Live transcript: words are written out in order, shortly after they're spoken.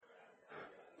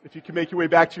If you can make your way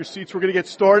back to your seats, we're going to get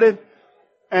started.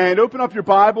 And open up your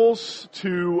Bibles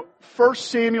to 1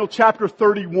 Samuel chapter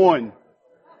 31.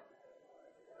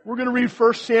 We're going to read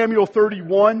 1 Samuel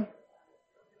 31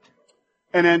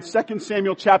 and then 2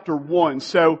 Samuel chapter 1.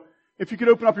 So if you could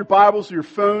open up your Bibles or your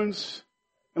phones,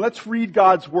 and let's read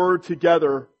God's Word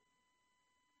together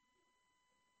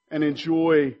and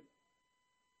enjoy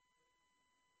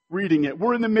reading it.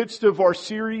 We're in the midst of our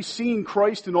series, Seeing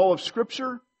Christ in All of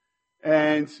Scripture.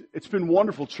 And it's been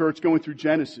wonderful, church, going through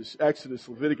Genesis, Exodus,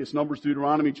 Leviticus, Numbers,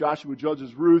 Deuteronomy, Joshua,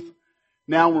 Judges, Ruth.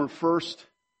 Now we're in 1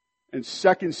 and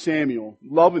 2 Samuel,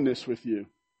 loving this with you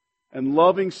and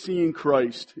loving seeing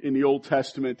Christ in the Old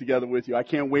Testament together with you. I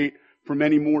can't wait for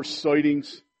many more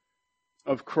sightings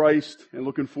of Christ and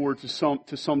looking forward to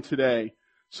some today.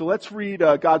 So let's read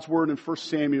God's Word in 1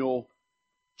 Samuel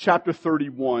chapter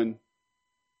 31,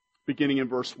 beginning in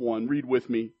verse 1. Read with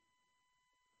me.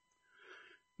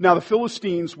 Now the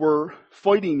Philistines were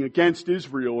fighting against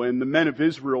Israel, and the men of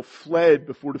Israel fled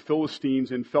before the Philistines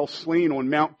and fell slain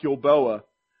on Mount Gilboa.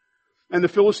 And the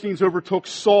Philistines overtook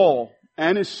Saul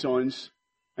and his sons,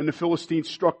 and the Philistines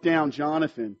struck down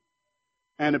Jonathan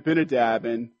and Abinadab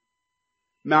and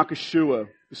Malchishua,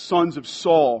 the sons of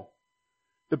Saul.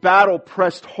 The battle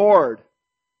pressed hard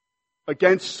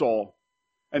against Saul,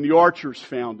 and the archers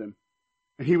found him,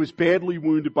 and he was badly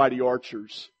wounded by the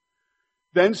archers.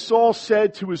 Then Saul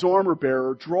said to his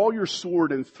armor-bearer, "Draw your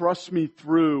sword and thrust me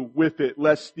through with it,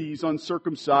 lest these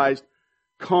uncircumcised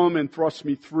come and thrust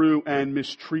me through and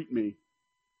mistreat me."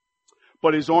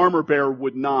 But his armor-bearer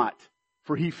would not,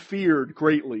 for he feared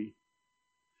greatly.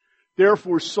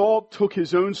 Therefore Saul took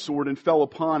his own sword and fell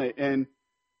upon it, and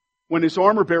when his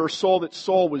armor-bearer saw that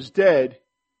Saul was dead,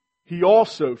 he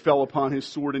also fell upon his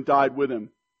sword and died with him.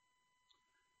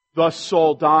 Thus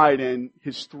Saul died, and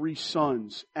his 3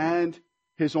 sons, and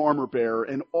his armor-bearer,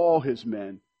 and all his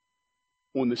men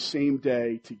on the same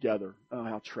day together. Oh,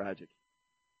 how tragic.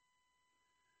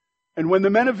 And when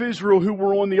the men of Israel who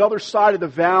were on the other side of the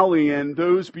valley and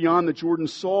those beyond the Jordan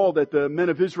saw that the men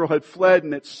of Israel had fled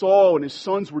and that Saul and his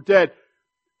sons were dead,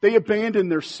 they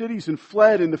abandoned their cities and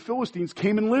fled, and the Philistines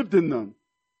came and lived in them.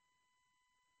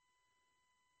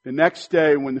 The next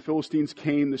day, when the Philistines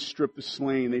came to strip the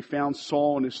slain, they found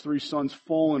Saul and his 3 sons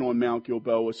fallen on Mount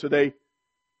Gilboa. So they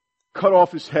cut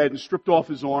off his head and stripped off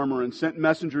his armor and sent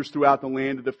messengers throughout the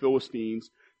land of the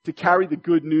Philistines to carry the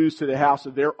good news to the house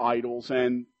of their idols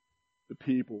and the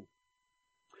people.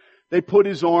 They put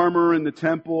his armor in the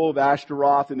temple of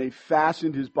Ashtaroth, and they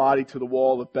fastened his body to the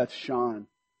wall of Beth-shan.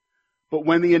 But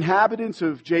when the inhabitants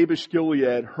of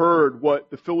Jabesh-Gilead heard what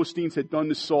the Philistines had done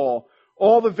to Saul,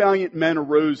 all the valiant men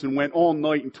arose and went all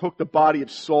night and took the body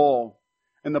of Saul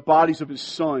and the bodies of his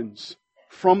sons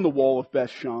from the wall of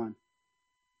Beth-shan.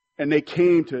 And they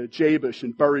came to Jabesh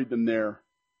and buried them there.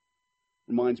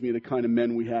 Reminds me of the kind of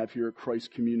men we have here at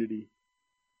Christ Community.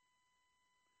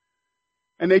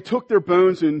 And they took their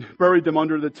bones and buried them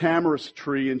under the tamarisk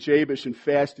tree in Jabesh and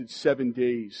fasted 7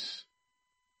 days.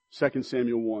 2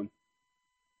 Samuel 1.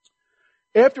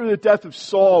 After the death of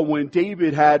Saul, when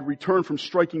David had returned from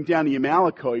striking down the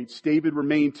Amalekites, David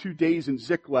remained 2 days in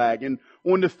Ziklag. And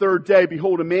on the 3rd day,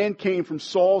 behold, a man came from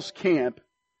Saul's camp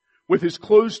with his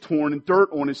clothes torn and dirt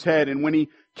on his head. And when he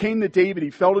came to David, he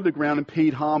fell to the ground and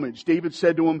paid homage. David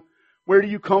said to him, "Where do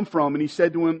you come from?" And he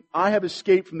said to him, "I have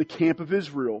escaped from the camp of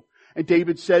Israel." And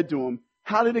David said to him,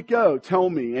 "How did it go? Tell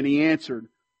me." And he answered,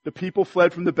 "The people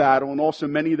fled from the battle, and also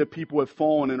many of the people have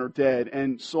fallen and are dead.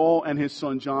 And Saul and his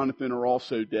son Jonathan are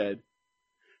also dead."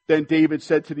 Then David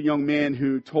said to the young man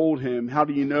who told him, "How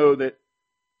do you know that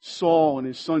Saul and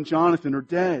his son Jonathan are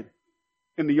dead?"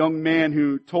 And the young man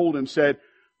who told him said,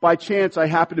 "By chance I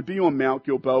happened to be on Mount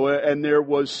Gilboa, and there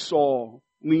was Saul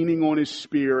leaning on his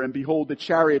spear, and behold, the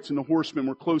chariots and the horsemen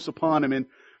were close upon him. And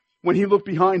when he looked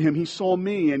behind him, he saw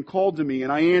me and called to me,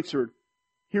 and I answered,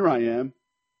 'Here I am.'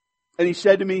 And he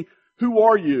said to me, 'Who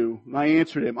are you?' And I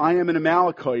answered him, 'I am an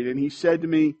Amalekite.' And he said to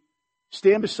me,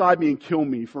 'Stand beside me and kill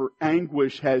me, for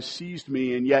anguish has seized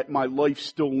me, and yet my life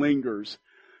still lingers.'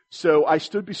 So I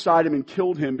stood beside him and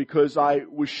killed him, because I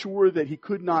was sure that he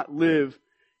could not live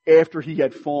after he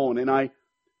had fallen. And I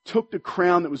took the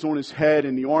crown that was on his head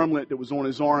and the armlet that was on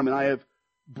his arm, and I have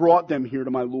brought them here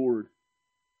to my Lord."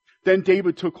 Then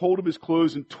David took hold of his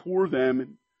clothes and tore them,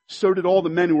 and so did all the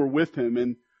men who were with him.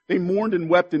 And they mourned and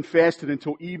wept and fasted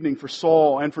until evening for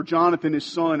Saul and for Jonathan his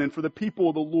son and for the people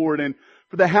of the Lord and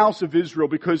for the house of Israel,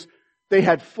 because they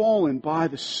had fallen by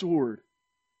the sword.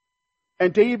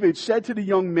 And David said to the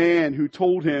young man who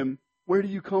told him, "Where do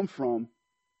you come from?"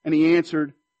 And he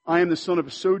answered, "I am the son of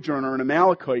a sojourner, an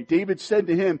Amalekite." David said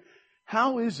to him,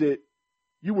 "How is it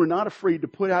You were not afraid to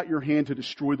put out your hand to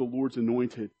destroy the Lord's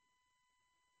anointed.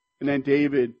 And then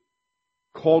David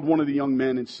called one of the young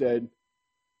men and said,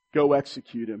 go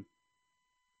execute him.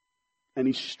 And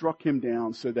he struck him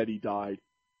down so that he died.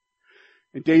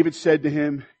 And David said to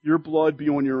him, your blood be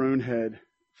on your own head,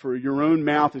 for your own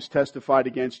mouth has testified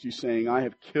against you, saying, I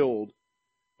have killed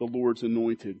the Lord's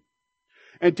anointed.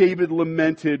 And David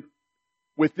lamented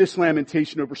with this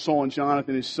lamentation over Saul and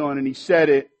Jonathan, his son, and he said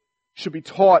it should be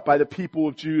taught by the people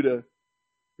of Judah,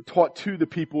 taught to the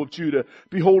people of Judah.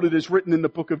 Behold, it is written in the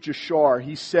book of Jashar.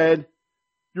 He said,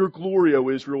 your glory, O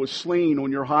Israel, is slain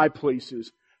on your high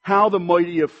places. How the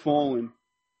mighty have fallen.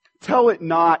 Tell it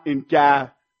not in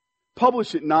Gath.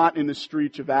 Publish it not in the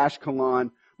streets of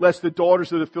Ashkelon, lest the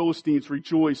daughters of the Philistines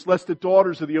rejoice, lest the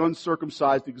daughters of the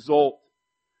uncircumcised exult.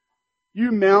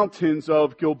 You mountains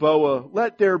of Gilboa,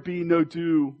 let there be no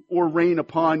dew or rain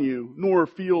upon you, nor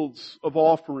fields of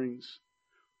offerings.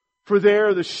 For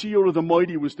there the shield of the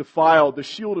mighty was defiled, the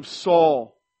shield of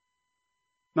Saul,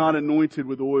 not anointed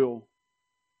with oil.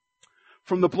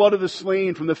 From the blood of the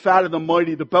slain, from the fat of the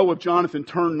mighty, the bow of Jonathan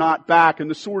turned not back, and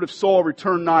the sword of Saul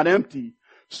returned not empty.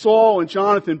 Saul and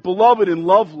Jonathan, beloved and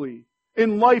lovely,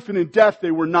 in life and in death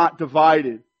they were not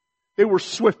divided. They were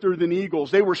swifter than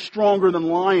eagles. They were stronger than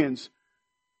lions.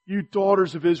 You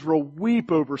daughters of Israel,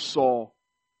 weep over Saul,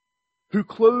 who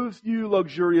clothed you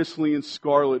luxuriously in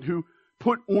scarlet, who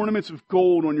put ornaments of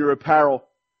gold on your apparel.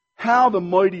 How the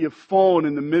mighty have fallen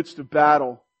in the midst of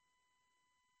battle.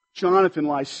 Jonathan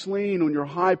lies slain on your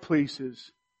high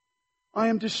places. I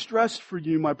am distressed for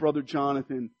you, my brother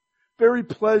Jonathan. Very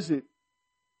pleasant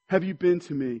have you been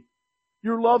to me.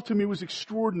 Your love to me was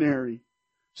extraordinary,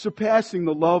 surpassing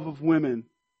the love of women.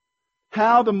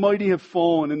 How the mighty have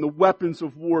fallen and the weapons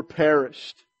of war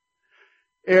perished.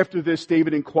 After this,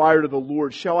 David inquired of the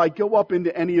Lord, shall I go up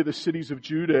into any of the cities of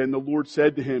Judah? And the Lord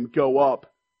said to him, go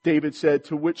up. David said,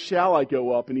 to which shall I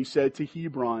go up? And he said, to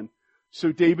Hebron.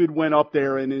 So David went up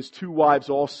there, and his two wives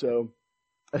also,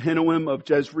 Ahinoam of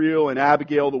Jezreel and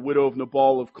Abigail, the widow of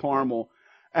Nabal of Carmel.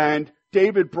 And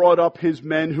David brought up his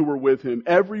men who were with him,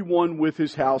 every one with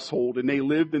his household, and they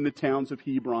lived in the towns of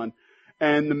Hebron.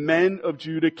 And the men of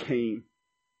Judah came,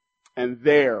 and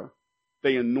there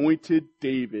they anointed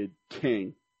David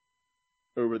king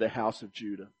over the house of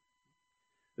Judah.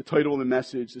 The title of the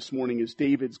message this morning is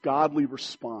David's Godly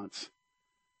Response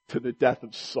to the Death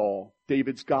of Saul.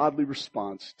 David's godly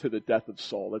response to the death of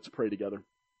Saul. Let's pray together.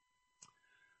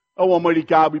 Oh, Almighty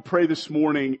God, we pray this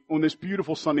morning, on this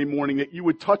beautiful Sunday morning, that you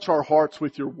would touch our hearts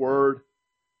with your word.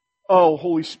 Oh,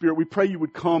 Holy Spirit, we pray you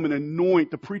would come and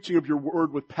anoint the preaching of your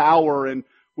word with power and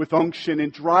with unction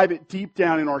and drive it deep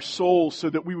down in our souls so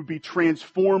that we would be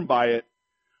transformed by it.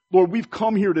 Lord, we've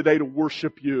come here today to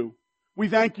worship you. We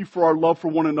thank you for our love for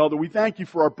one another. We thank you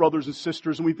for our brothers and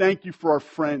sisters, and we thank you for our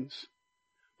friends.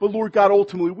 But Lord God,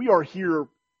 ultimately, we are here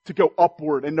to go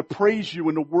upward and to praise you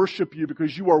and to worship you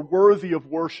because you are worthy of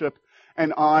worship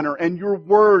and honor. And your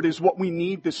word is what we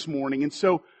need this morning. And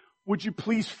so, would you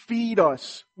please feed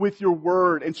us with your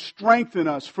word and strengthen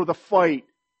us for the fight?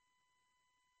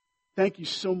 Thank you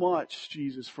so much,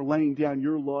 Jesus, for laying down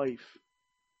your life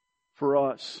for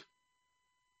us.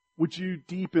 Would you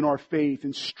deepen our faith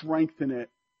and strengthen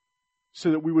it so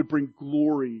that we would bring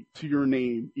glory to your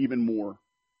name even more?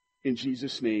 In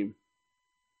Jesus' name,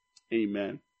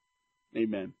 amen.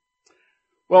 Amen.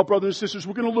 Well, brothers and sisters,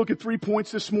 we're going to look at 3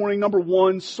 points this morning. Number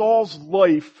one, Saul's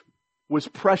life was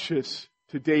precious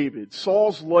to David.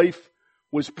 Saul's life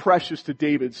was precious to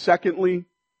David. Secondly,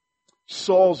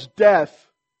 Saul's death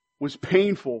was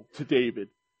painful to David.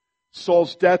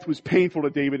 Saul's death was painful to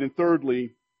David. And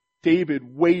thirdly,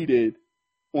 David waited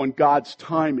on God's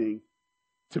timing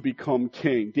to become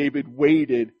king. David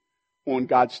waited on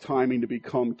God's timing to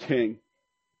become king.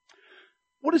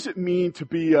 What does it mean to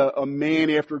be a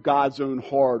man after God's own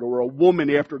heart or a woman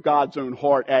after God's own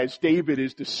heart as David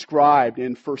is described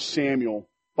in 1 Samuel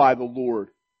by the Lord?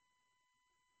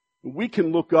 We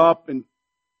can look up and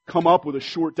come up with a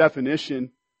short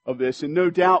definition of this, and no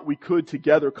doubt we could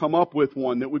together come up with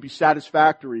one that would be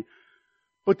satisfactory.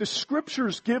 But the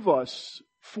scriptures give us,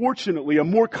 fortunately, a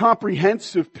more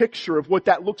comprehensive picture of what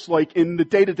that looks like in the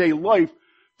day-to-day life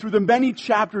through the many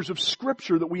chapters of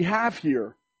scripture that we have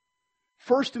here.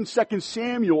 1 and 2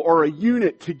 Samuel are a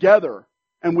unit together.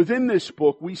 And within this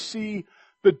book, we see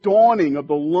the dawning of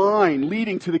the line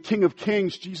leading to the King of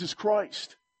Kings, Jesus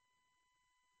Christ.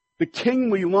 The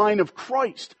kingly line of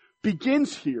Christ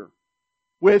begins here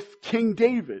with King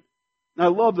David. And I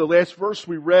love the last verse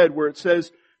we read where it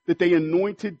says that they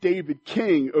anointed David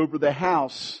king over the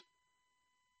house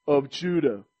of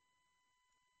Judah.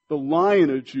 the Lion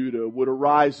of Judah would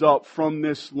arise up from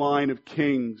this line of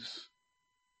kings,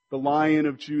 the Lion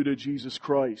of Judah, Jesus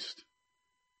Christ,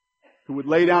 who would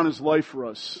lay down his life for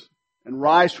us and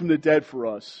rise from the dead for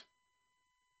us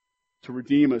to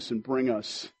redeem us and bring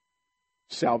us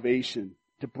salvation,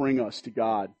 to bring us to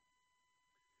God.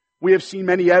 We have seen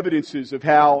many evidences of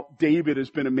how David has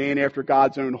been a man after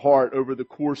God's own heart over the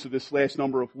course of this last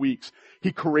number of weeks.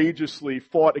 He courageously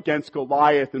fought against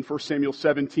Goliath in 1 Samuel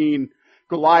 17.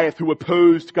 Goliath, who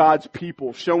opposed God's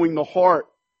people, showing the heart,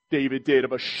 David did,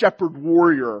 of a shepherd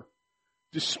warrior,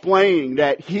 displaying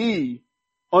that he,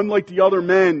 unlike the other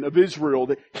men of Israel,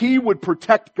 that he would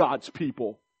protect God's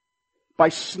people by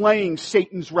slaying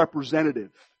Satan's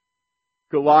representative,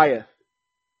 Goliath.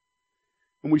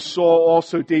 And we saw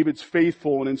also David's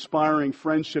faithful and inspiring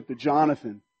friendship to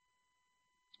Jonathan.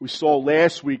 We saw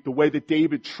last week the way that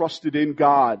David trusted in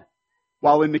God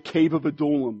while in the cave of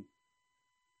Adullam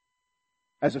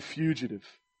as a fugitive,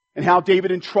 and how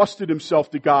David entrusted himself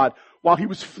to God while he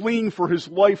was fleeing for his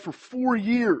life for 4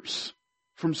 years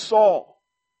from Saul.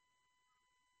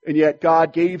 And yet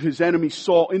God gave his enemy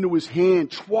Saul into his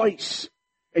hand twice.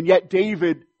 And yet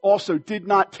David also did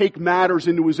not take matters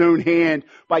into his own hand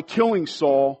by killing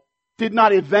Saul, did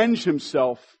not avenge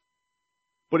himself,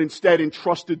 but instead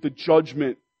entrusted the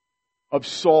judgment of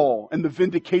Saul and the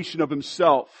vindication of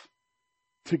himself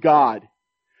to God.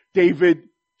 David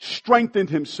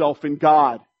strengthened himself in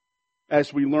God,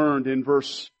 as we learned in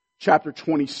chapter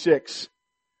 26,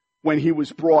 when he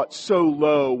was brought so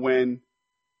low, when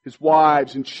his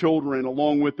wives and children,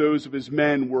 along with those of his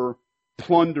men, were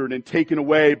plundered and taken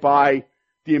away by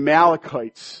the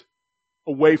Amalekites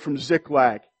away from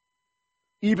Ziklag.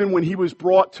 Even when he was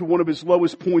brought to one of his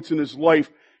lowest points in his life,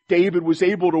 David was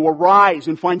able to arise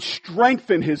and find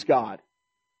strength in his God,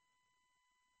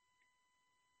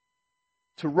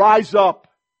 to rise up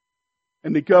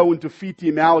and to go and defeat the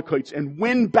Amalekites and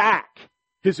win back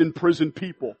his imprisoned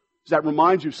people. Does that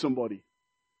remind you of somebody?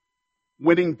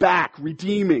 Winning back,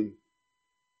 redeeming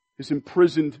his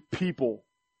imprisoned people,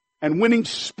 and winning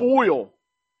spoil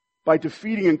by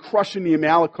defeating and crushing the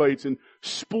Amalekites, and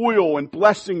spoil and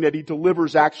blessing that he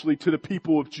delivers actually to the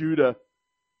people of Judah,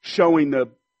 showing the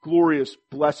glorious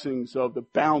blessings of the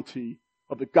bounty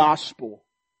of the gospel,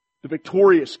 the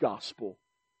victorious gospel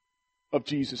of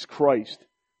Jesus Christ.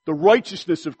 The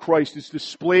righteousness of Christ is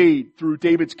displayed through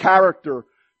David's character.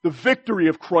 The victory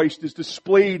of Christ is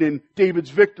displayed in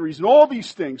David's victories. And all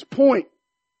these things point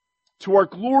to our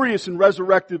glorious and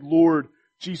resurrected Lord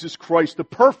Jesus Christ, the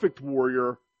perfect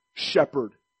warrior,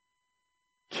 shepherd,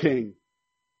 king.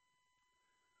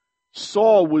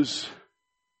 Saul was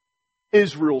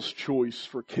Israel's choice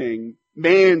for king,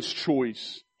 man's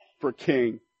choice for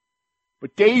king.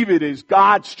 But David is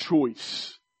God's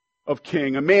choice of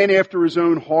king, a man after his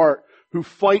own heart who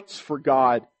fights for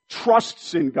God,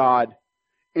 trusts in God,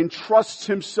 entrusts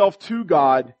himself to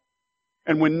God,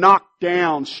 and when knocked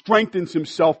down, strengthens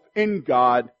himself in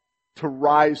God to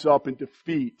rise up and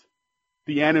defeat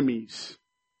the enemies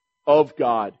of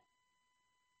God.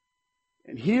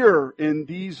 And here in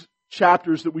these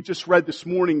chapters that we just read this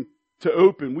morning to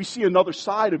open, we see another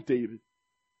side of David.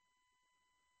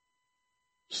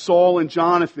 Saul and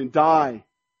Jonathan die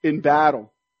in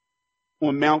battle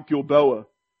on Mount Gilboa.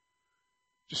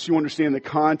 Just so you understand the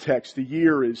context, the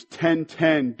year is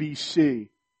 1010 BC.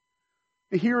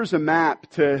 And here is a map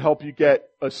to help you get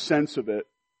a sense of it.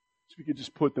 So we could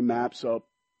just put the maps up.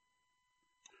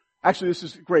 Actually, this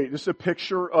is great. This is a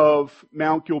picture of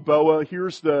Mount Gilboa.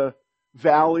 Here's the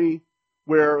valley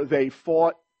where they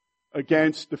fought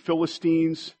against the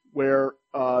Philistines, where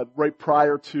right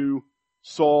prior to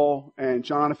Saul and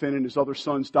Jonathan and his other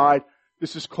sons died.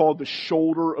 This is called the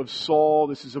shoulder of Saul.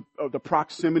 This is the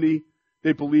proximity,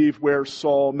 they believe, where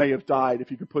Saul may have died. If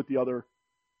you could put the other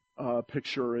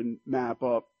picture and map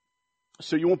up.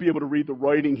 So you won't be able to read the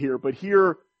writing here, but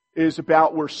here is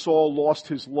about where Saul lost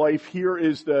his life. Here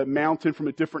is the mountain from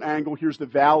a different angle. Here's the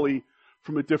valley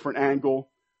from a different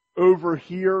angle. Over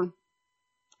here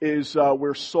is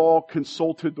where Saul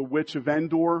consulted the witch of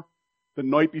Endor the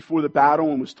night before the battle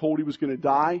and was told he was going to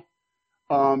die.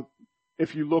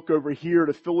 If you look over here,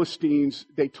 the Philistines,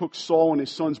 they took Saul and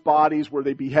his sons' bodies where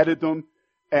they beheaded them,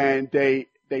 and they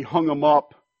hung them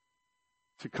up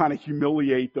to kind of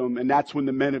humiliate them. And that's when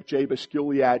the men of Jabesh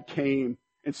Gilead came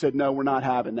and said, no, we're not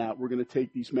having that. We're going to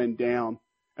take these men down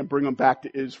and bring them back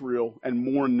to Israel and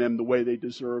mourn them the way they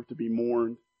deserve to be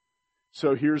mourned.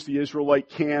 So here's the Israelite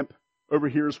camp. Over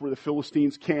here is where the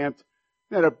Philistines camped.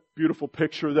 Isn't that a beautiful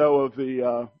picture, though, of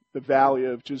the valley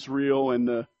of Jezreel and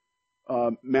the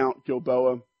Mount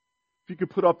Gilboa? If you could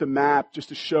put up the map just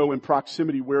to show in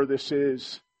proximity where this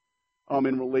is.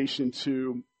 in relation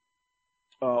to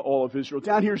all of Israel.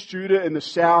 Down here's Judah in the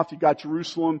south. You got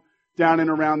Jerusalem down and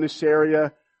around this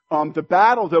area. The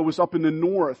battle, though, was up in the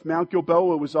north. Mount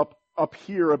Gilboa was up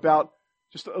here, about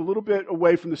just a little bit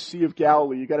away from the Sea of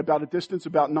Galilee. You got about a distance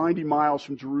about 90 miles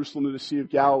from Jerusalem to the Sea of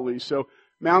Galilee. So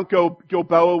Mount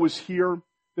Gilboa was here.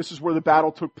 This is where the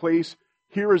battle took place.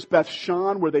 Here is Beth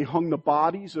Shan, where they hung the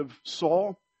bodies of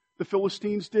Saul, the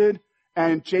Philistines did.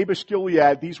 And Jabesh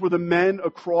Gilead, these were the men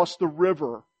across the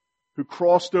river who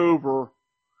crossed over,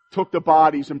 took the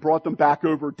bodies, and brought them back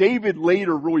over. David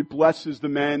later really blesses the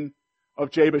men of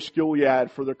Jabesh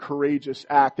Gilead for their courageous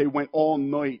act. They went all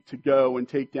night to go and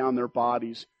take down their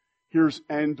bodies. Here's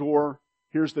Endor,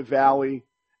 here's the valley,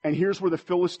 and here's where the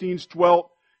Philistines dwelt.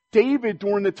 David,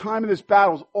 during the time of this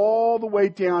battle, is all the way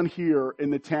down here in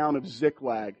the town of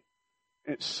Ziklag,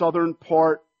 southern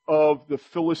part of the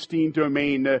Philistine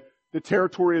domain. The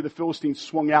territory of the Philistines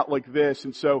swung out like this,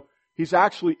 and so he's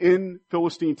actually in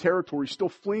Philistine territory, still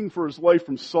fleeing for his life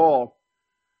from Saul.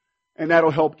 And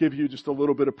that'll help give you just a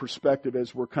little bit of perspective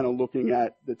as we're kind of looking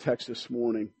at the text this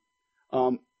morning.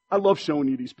 I love showing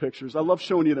you these pictures. I love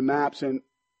showing you the maps. And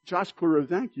Josh Clearo,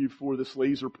 thank you for this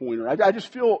laser pointer. I just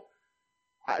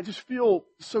feel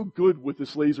so good with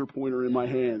this laser pointer in my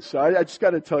hands. So I just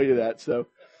got to tell you that. So,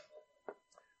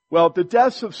 well, the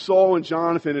deaths of Saul and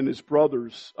Jonathan and his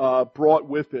brothers brought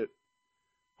with it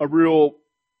a real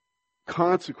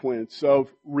consequence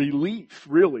of relief,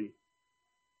 really,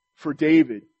 for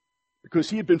David,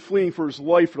 because he had been fleeing for his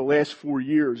life for the last 4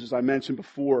 years, as I mentioned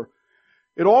before.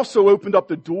 It also opened up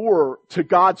the door to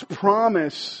God's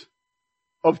promise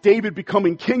of David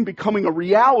becoming king, becoming a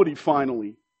reality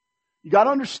finally. You got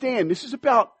to understand, this is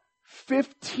about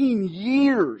 15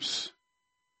 years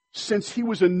since he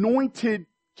was anointed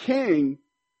king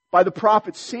by the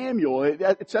prophet Samuel.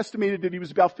 It's estimated that he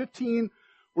was about 15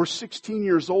 or 16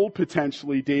 years old,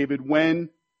 potentially, David, when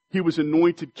he was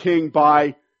anointed king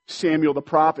by Samuel the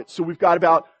prophet. So we've got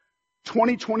about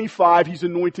 2025, he's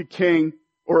anointed king,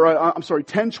 or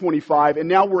 1025, and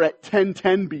now we're at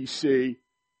 1010 BC,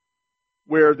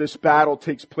 where this battle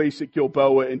takes place at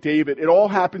Gilboa and David. It all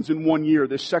happens in 1 year.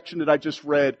 This section that I just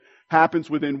read happens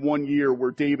within 1 year,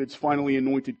 where David's finally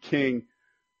anointed king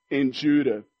in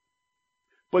Judah.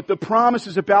 But the promise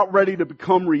is about ready to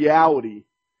become reality.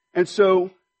 And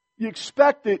so you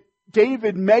expect that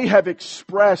David may have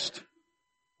expressed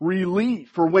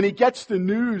relief, or when he gets the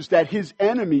news that his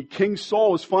enemy, King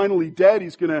Saul, is finally dead,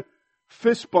 he's going to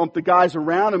fist bump the guys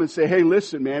around him and say, hey,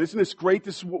 listen, man, isn't this great?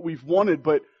 This is what we've wanted.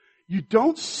 But you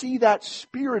don't see that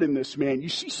spirit in this man. You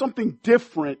see something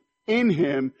different in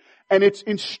him, and it's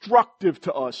instructive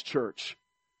to us, church.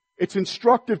 It's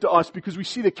instructive to us because we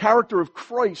see the character of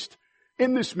Christ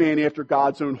in this man after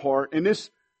God's own heart, and this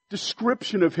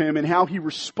description of him and how he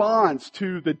responds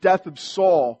to the death of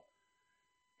Saul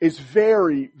is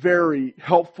very, very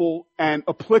helpful and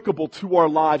applicable to our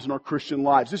lives and our Christian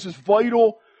lives. This is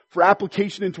vital for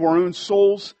application into our own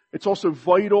souls. It's also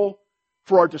vital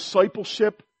for our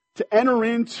discipleship to enter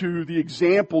into the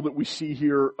example that we see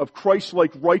here of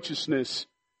Christ-like righteousness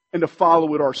and to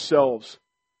follow it ourselves.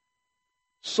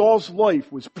 Saul's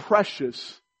life was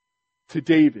precious to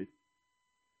David.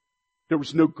 There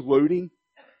was no gloating.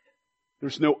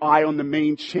 There's no eye on the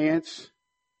main chance,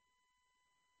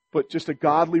 but just a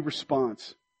godly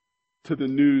response to the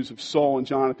news of Saul and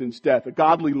Jonathan's death, a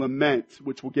godly lament,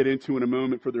 which we'll get into in a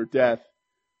moment, for their death,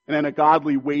 and then a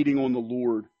godly waiting on the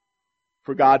Lord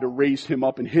for God to raise him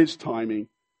up in his timing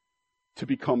to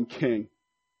become king.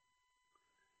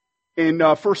 In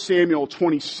 1 Samuel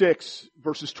 26,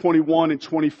 verses 21 and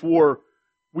 24,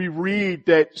 we read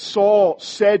that Saul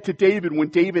said to David when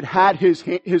David had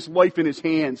his life in his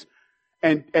hands,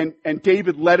 and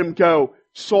David let him go,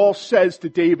 Saul says to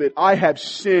David, I have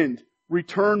sinned.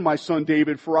 Return, my son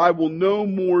David, for I will no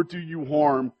more do you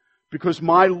harm, because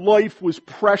my life was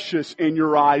precious in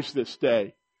your eyes this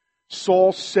day.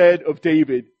 Saul said of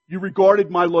David, you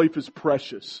regarded my life as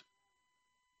precious.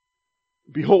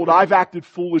 Behold, I've acted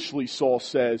foolishly, Saul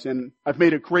says, and I've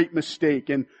made a great mistake.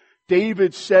 And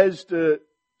David says to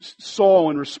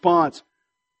Saul in response,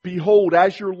 behold,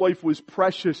 as your life was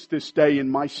precious this day in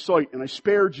my sight, and I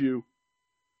spared you,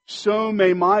 so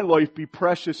may my life be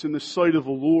precious in the sight of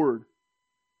the Lord,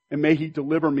 and may he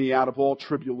deliver me out of all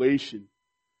tribulation.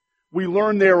 We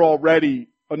learned there already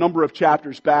a number of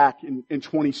chapters back in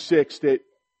 26 that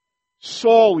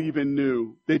Saul even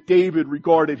knew that David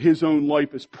regarded his own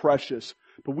life as precious.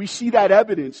 But we see that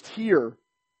evidenced here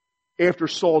after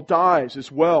Saul dies as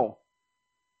well.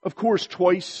 Of course,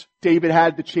 twice David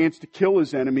had the chance to kill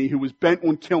his enemy who was bent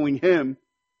on killing him.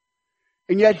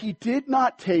 And yet he did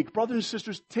not take, brothers and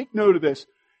sisters, take note of this.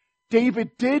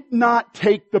 David did not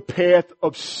take the path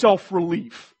of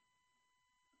self-relief.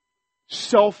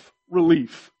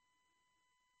 Self-relief.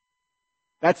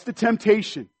 That's the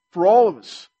temptation for all of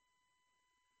us.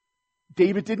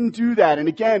 David didn't do that. And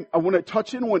again, I want to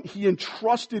touch in on, he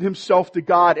entrusted himself to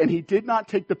God, and he did not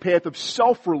take the path of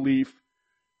self-relief,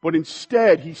 but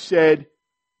instead he said,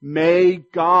 may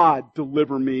God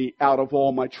deliver me out of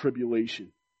all my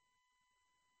tribulation.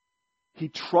 He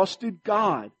trusted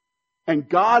God and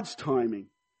God's timing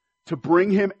to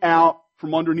bring him out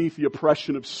from underneath the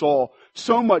oppression of Saul.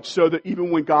 So much so that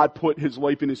even when God put his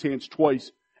life in his hands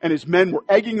twice, and his men were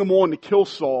egging him on to kill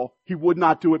Saul, he would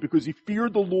not do it because he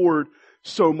feared the Lord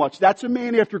so much. That's a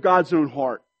man after God's own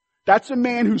heart. That's a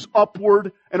man who's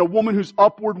upward and a woman who's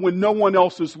upward when no one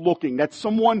else is looking. That's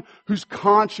someone whose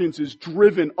conscience is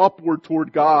driven upward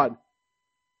toward God.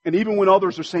 And even when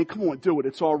others are saying, come on, do it,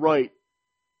 it's all right,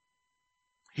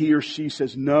 he or she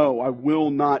says, no, I will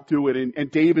not do it.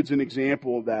 And David's an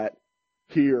example of that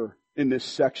here in this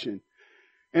section.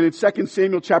 And in 2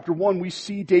 Samuel chapter 1, we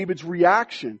see David's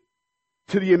reaction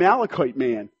to the Amalekite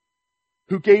man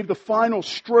who gave the final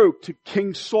stroke to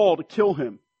King Saul to kill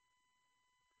him.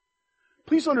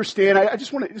 Please understand, I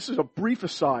just want to, this is a brief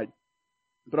aside,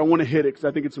 but I want to hit it because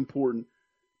I think it's important.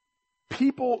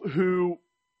 People who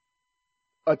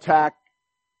attack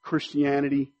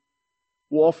Christianity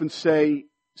will often say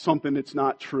something that's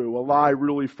not true, a lie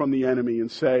really from the enemy,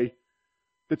 and say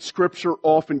that Scripture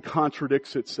often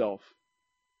contradicts itself.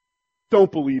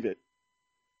 Don't believe it.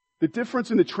 The difference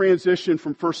in the transition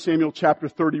from 1 Samuel chapter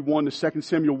 31 to 2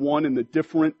 Samuel 1 and the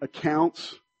different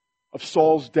accounts of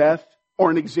Saul's death are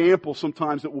an example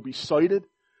sometimes that will be cited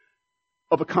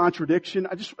of a contradiction.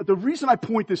 The reason I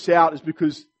point this out is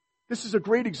because this is a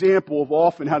great example of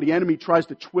often how the enemy tries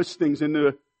to twist things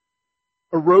into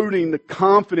eroding the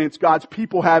confidence God's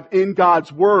people have in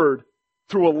God's word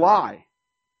through a lie.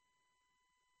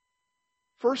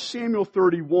 1 Samuel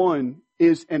 31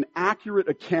 is an accurate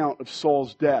account of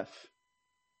Saul's death.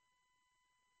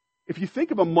 If you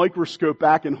think of a microscope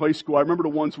back in high school, I remember the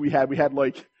ones we had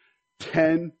like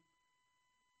 10,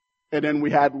 and then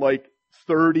we had like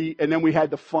 30, and then we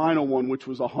had the final one, which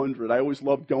was 100. I always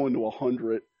loved going to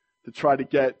 100 to try to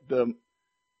get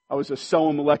I was a cell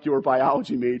and molecular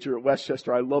biology major at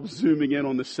Westchester. I loved zooming in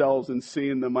on the cells and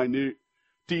seeing the minute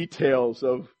details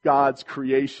of God's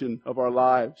creation of our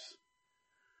lives.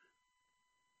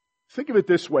 Think of it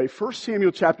this way. 1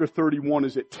 Samuel chapter 31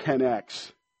 is at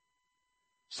 10x.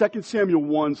 2 Samuel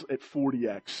 1's at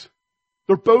 40x.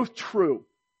 They're both true.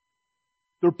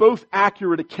 They're both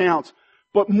accurate accounts,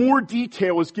 but more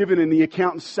detail is given in the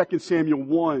account in 2 Samuel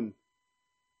 1.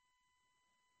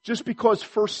 Just because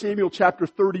 1 Samuel chapter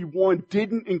 31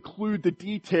 didn't include the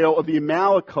detail of the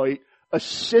Amalekite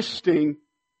assisting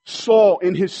Saul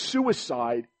in his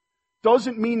suicide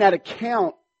doesn't mean that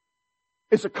account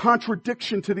is a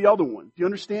contradiction to the other one. Do you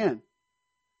understand?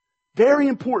 Very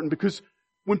important, because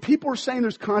when people are saying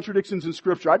there's contradictions in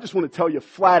Scripture, I just want to tell you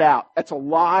flat out, that's a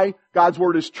lie. God's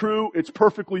Word is true. It's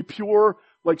perfectly pure,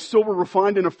 like silver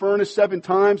refined in a furnace 7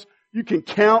 times. You can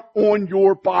count on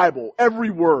your Bible,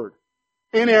 every word.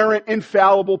 Inerrant,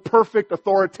 infallible, perfect,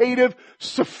 authoritative,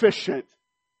 sufficient.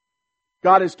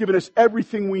 God has given us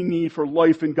everything we need for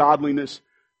life and godliness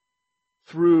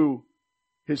through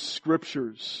His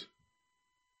Scriptures.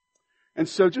 And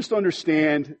so just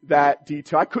understand that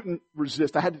detail. I couldn't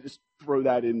resist. I had to just throw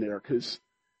that in there because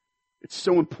it's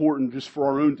so important just for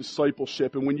our own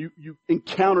discipleship. And when you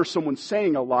encounter someone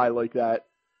saying a lie like that,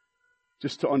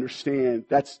 just to understand,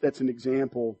 that's an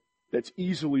example that's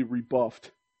easily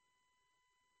rebuffed.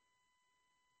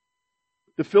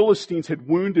 The Philistines had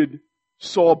wounded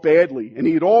Saul badly, and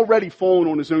he had already fallen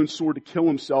on his own sword to kill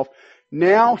himself.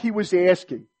 Now he was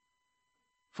asking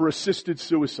for assisted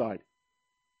suicide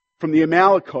from the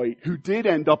Amalekite, who did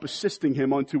end up assisting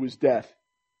him unto his death.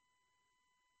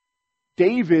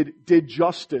 David did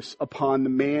justice upon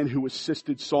the man who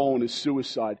assisted Saul in his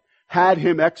suicide, had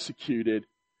him executed,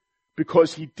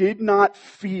 because he did not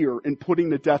fear in putting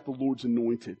to death the Lord's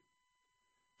anointed.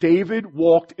 David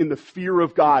walked in the fear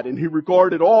of God, and he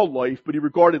regarded all life, but he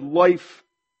regarded life,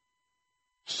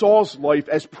 Saul's life,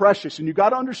 as precious. And you got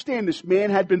to understand, this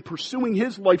man had been pursuing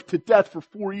his life to death for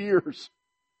 4 years.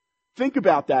 Think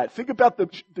about that. Think about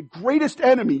the greatest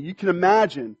enemy you can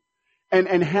imagine,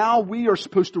 and how we are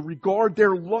supposed to regard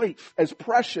their life as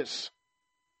precious.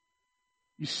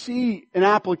 You see an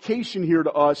application here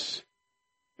to us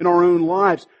in our own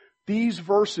lives. These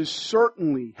verses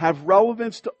certainly have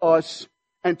relevance to us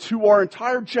and to our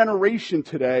entire generation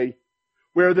today,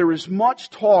 where there is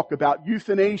much talk about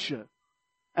euthanasia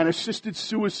and assisted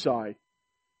suicide.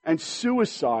 And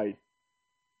suicide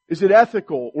Is it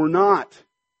ethical or not?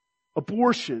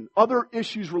 Abortion, other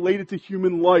issues related to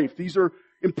human life. These are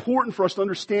important for us to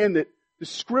understand that the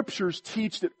Scriptures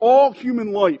teach that all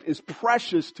human life is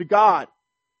precious to God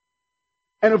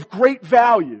and of great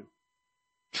value,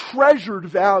 treasured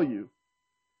value.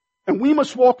 And we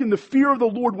must walk in the fear of the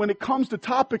Lord when it comes to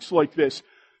topics like this.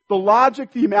 The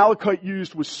logic the Amalekite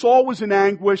used was Saul was in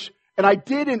anguish, and I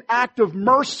did an act of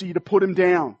mercy to put him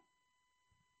down.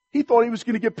 He thought he was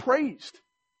going to get praised.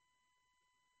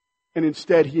 And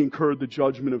instead, he incurred the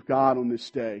judgment of God on this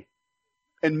day.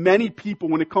 And many people,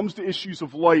 when it comes to issues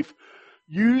of life,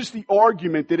 use the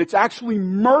argument that it's actually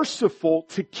merciful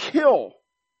to kill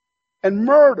and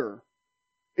murder.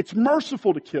 It's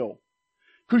merciful to kill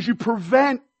because you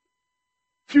prevent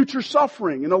future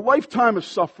suffering and a lifetime of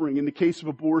suffering in the case of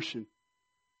abortion.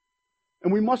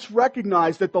 And we must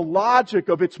recognize that the logic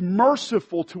of it's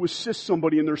merciful to assist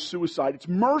somebody in their suicide. It's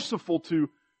merciful to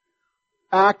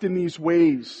act in these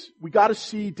ways. We got to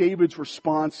see David's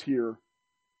response here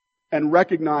and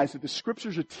recognize that the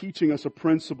Scriptures are teaching us a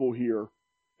principle here,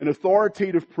 an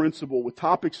authoritative principle with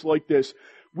topics like this.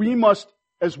 We must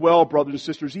as well, brothers and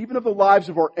sisters, even of the lives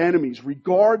of our enemies,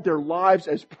 regard their lives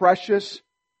as precious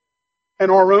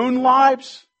and our own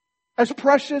lives as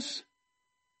precious.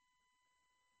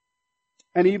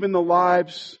 And even the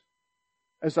lives,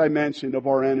 as I mentioned, of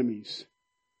our enemies.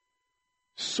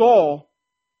 Saul,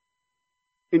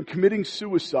 in committing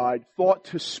suicide, thought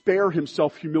to spare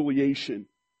himself humiliation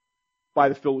by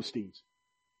the Philistines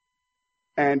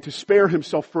and to spare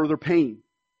himself further pain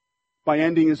by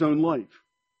ending his own life.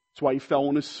 That's why he fell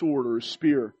on his sword or his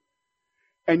spear.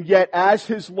 And yet, as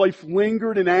his life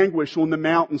lingered in anguish on the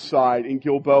mountainside in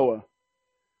Gilboa,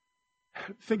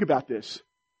 think about this.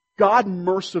 God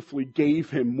mercifully gave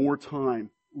him more time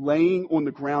laying on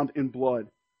the ground in blood.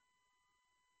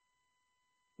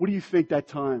 What do you think that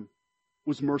time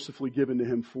was mercifully given to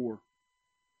him for?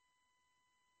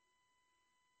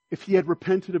 If he had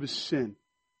repented of his sin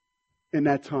in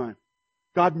that time,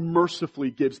 God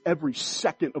mercifully gives every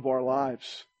second of our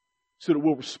lives so that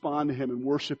we'll respond to him and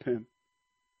worship him.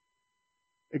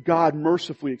 And God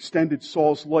mercifully extended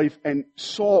Saul's life, and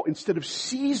Saul, instead of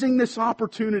seizing this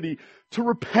opportunity to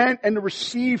repent and to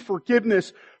receive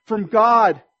forgiveness from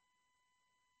God,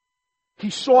 he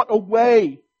sought a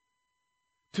way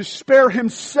to spare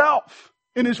himself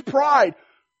in his pride,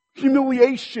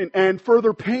 humiliation, and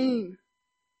further pain.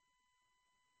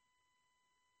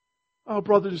 Oh,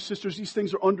 brothers and sisters, these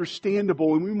things are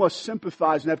understandable, and we must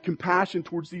sympathize and have compassion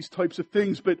towards these types of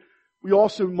things, but we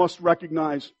also must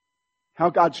recognize how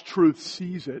God's truth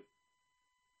sees it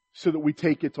so that we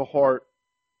take it to heart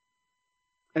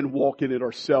and walk in it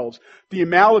ourselves. The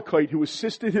Amalekite who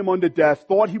assisted him unto death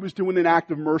thought he was doing an act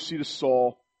of mercy to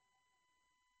Saul,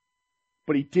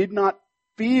 but he did not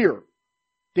fear.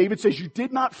 David says, you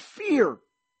did not fear.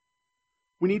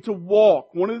 We need to walk.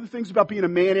 One of the things about being a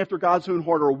man after God's own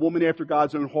heart or a woman after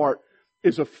God's own heart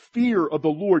is a fear of the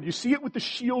Lord. You see it with the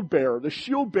shield bearer. The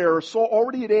shield bearer, Saul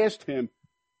already had asked him,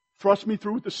 thrust me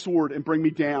through with the sword and bring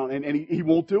me down. And he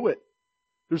won't do it.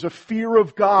 There's a fear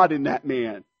of God in that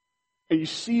man. And you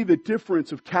see the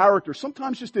difference of character,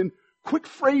 sometimes just in quick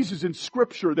phrases in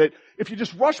Scripture that if you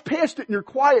just rush past it in your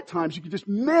quiet times, you can just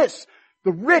miss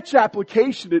the rich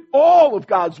application that all of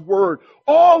God's Word,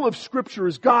 all of Scripture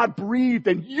is God-breathed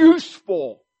and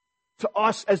useful to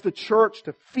us as the church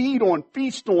to feed on,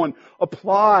 feast on,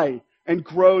 apply, and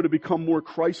grow to become more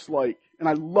Christ-like. And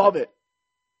I love it.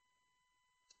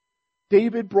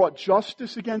 David brought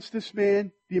justice against this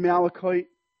man, the Amalekite,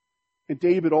 and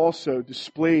David also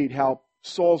displayed how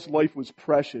Saul's life was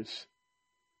precious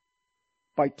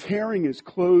by tearing his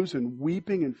clothes and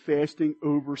weeping and fasting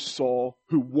over Saul,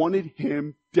 who wanted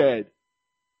him dead.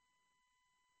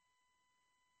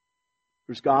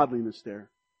 There's godliness there.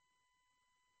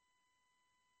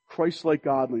 Christ-like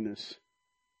godliness.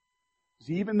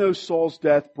 Even though Saul's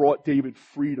death brought David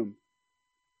freedom,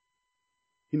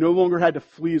 he no longer had to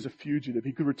flee as a fugitive.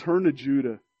 He could return to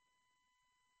Judah.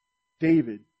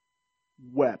 David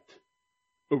wept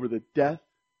over the death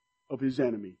of his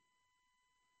enemy.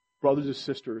 Brothers and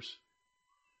sisters,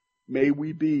 may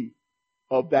we be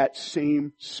of that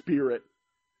same spirit.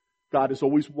 God is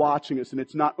always watching us, and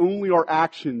it's not only our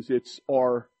actions, it's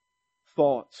our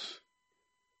thoughts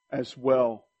as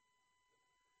well.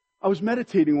 I was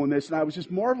meditating on this, and I was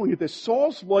just marveling at this.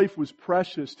 Saul's life was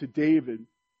precious to David,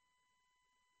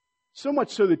 so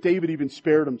much so that David even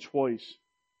spared him twice,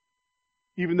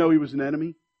 even though he was an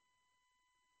enemy.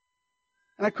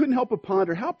 And I couldn't help but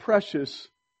ponder, how precious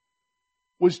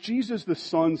was Jesus the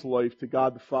Son's life to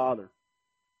God the Father?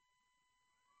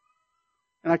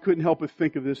 And I couldn't help but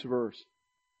think of this verse.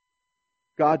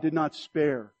 God did not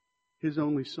spare His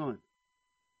only Son,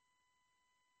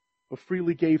 but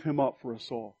freely gave Him up for us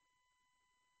all.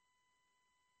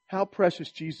 How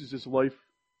precious Jesus' life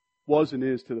was and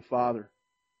is to the Father.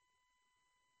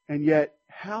 And yet,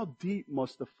 how deep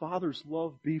must the Father's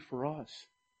love be for us?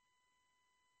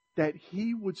 That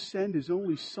He would send His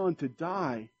only Son to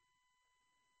die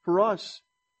for us,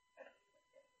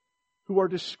 who are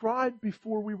described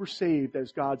before we were saved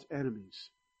as God's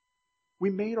enemies. We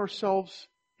made ourselves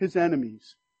His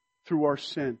enemies through our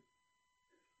sin.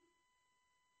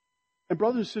 And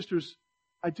brothers and sisters,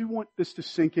 I do want this to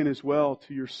sink in as well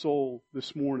to your soul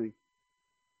this morning.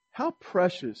 How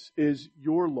precious is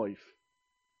your life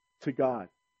to God?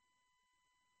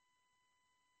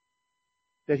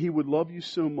 That He would love you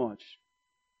so much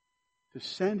to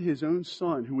send His own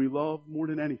Son, who He loved more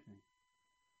than anything,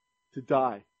 to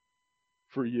die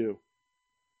for you.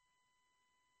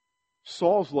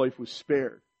 Saul's life was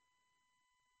spared.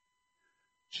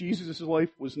 Jesus'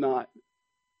 life was not.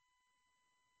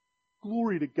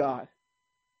 Glory to God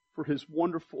for His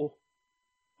wonderful,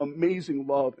 amazing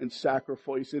love and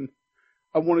sacrifice. And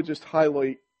I want to just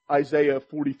highlight Isaiah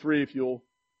 43, if you'll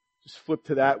just flip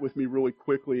to that with me really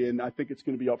quickly, and I think it's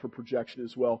going to be up for projection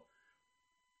as well.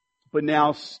 But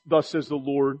now, thus says the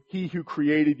Lord, He who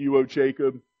created you, O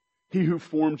Jacob, He who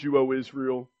formed you, O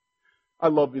Israel. I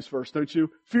love this verse, don't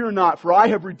you? Fear not, for I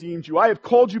have redeemed you. I have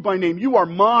called you by name. You are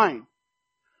mine.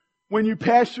 When you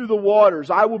pass through the waters,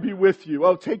 I will be with you.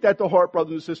 Oh, take that to heart,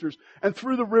 brothers and sisters. And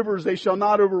through the rivers, they shall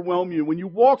not overwhelm you. When you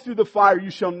walk through the fire, you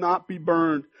shall not be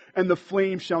burned, and the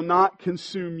flame shall not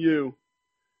consume you.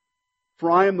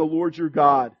 For I am the Lord your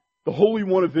God, the Holy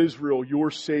One of Israel,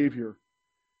 your Savior.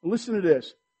 And listen to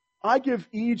this. I give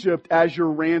Egypt as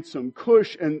your ransom,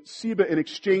 Cush and Seba in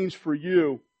exchange for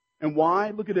you. And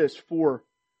why? Look at this. For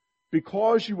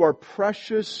because you are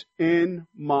precious in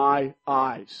my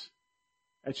eyes.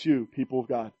 That's you, people of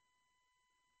God.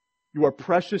 You are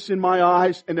precious in my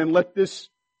eyes. And then let this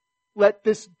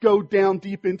go down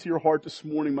deep into your heart this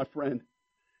morning, my friend.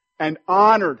 And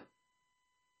honored.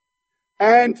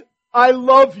 And I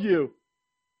love you.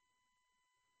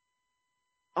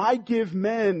 I give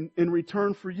men in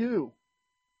return for you.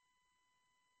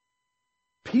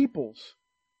 Peoples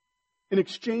in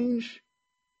exchange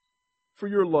for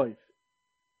your life.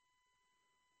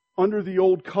 Under the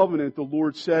old covenant, the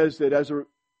Lord says that as a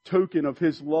token of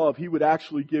His love, He would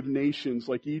actually give nations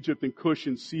like Egypt and Cush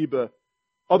and Seba,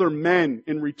 other men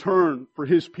in return for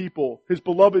His people, His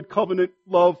beloved covenant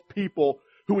love people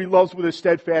who He loves with a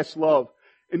steadfast love.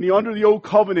 Under the old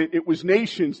covenant, it was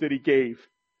nations that He gave.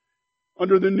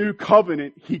 Under the new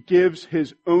covenant, He gives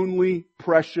His only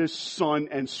precious Son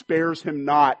and spares Him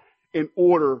not in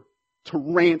order to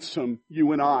ransom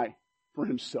you and I for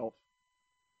Himself.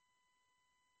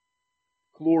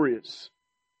 Glorious,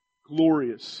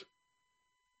 glorious.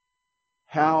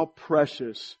 How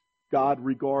precious God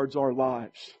regards our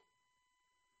lives.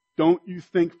 Don't you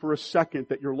think for a second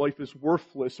that your life is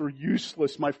worthless or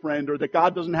useless, my friend, or that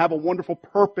God doesn't have a wonderful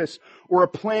purpose or a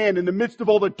plan in the midst of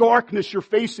all the darkness you're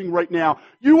facing right now.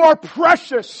 You are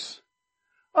precious.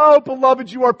 Oh,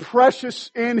 beloved, you are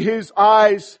precious in His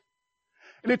eyes.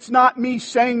 And it's not me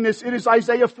saying this. It is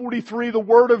Isaiah 43, the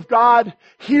Word of God.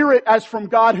 Hear it as from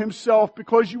God Himself,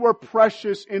 because you are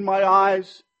precious in my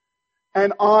eyes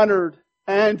and honored,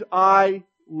 and I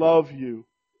love you.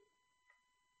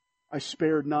 I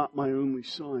spared not my only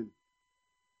Son,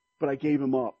 but I gave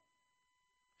Him up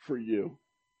for you.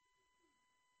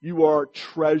 You are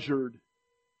treasured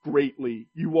greatly.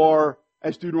 You are,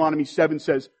 as Deuteronomy 7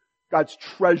 says, God's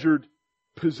treasured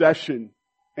possession,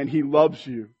 and He loves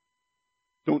you.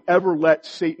 Don't ever let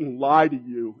Satan lie to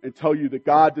you and tell you that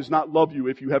God does not love you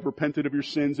if you have repented of your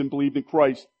sins and believed in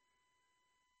Christ.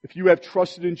 If you have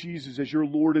trusted in Jesus as your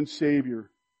Lord and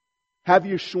Savior, have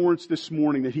the assurance this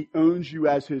morning that He owns you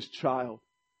as His child,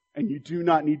 and you do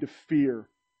not need to fear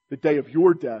the day of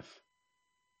your death.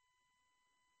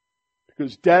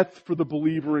 Because death for the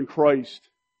believer in Christ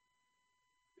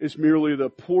is merely the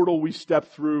portal we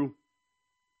step through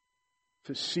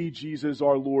to see Jesus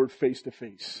our Lord face to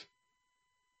face.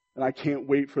 And I can't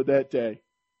wait for that day.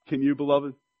 Can you,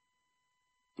 beloved?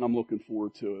 I'm looking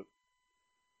forward to it.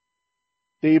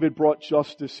 David brought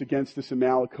justice against this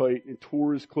Amalekite and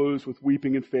tore his clothes with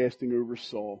weeping and fasting over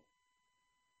Saul.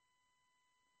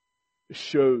 It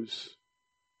shows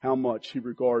how much he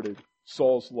regarded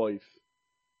Saul's life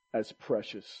as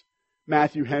precious.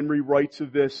 Matthew Henry writes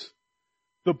of this: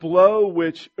 the blow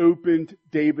which opened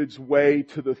David's way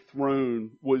to the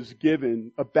throne was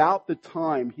given about the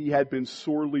time he had been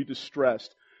sorely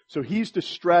distressed. So he's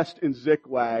distressed in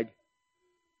Ziklag.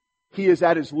 He is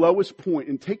at his lowest point.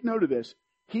 And take note of this.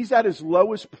 He's at his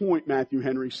lowest point, Matthew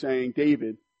Henry saying,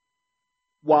 David,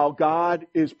 while God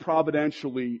is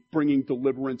providentially bringing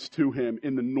deliverance to him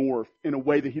in the north in a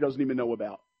way that he doesn't even know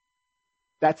about.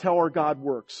 That's how our God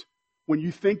works. When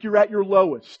you think you're at your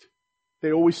lowest,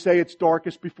 they always say it's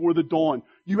darkest before the dawn.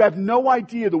 You have no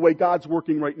idea the way God's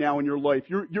working right now in your life.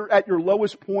 You're at your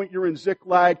lowest point. You're in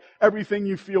Ziklag. Everything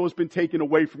you feel has been taken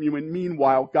away from you. And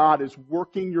meanwhile, God is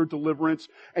working your deliverance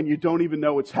and you don't even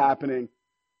know it's happening.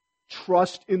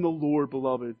 Trust in the Lord,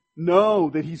 beloved. Know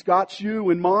that He's got you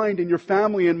in mind and your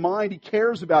family in mind. He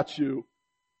cares about you.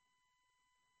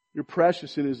 You're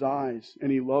precious in His eyes and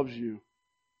He loves you.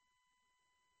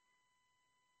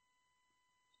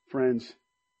 Friends,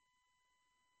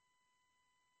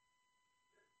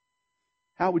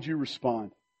 how would you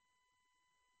respond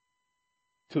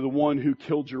to the one who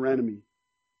killed your enemy?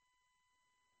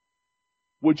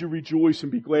 Would you rejoice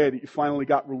and be glad that you finally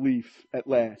got relief at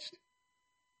last?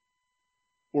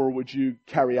 Or would you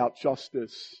carry out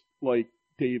justice like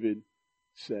David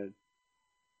said?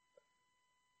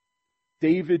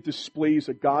 David displays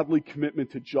a godly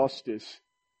commitment to justice.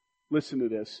 Listen to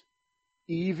this.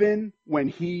 Even when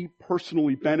he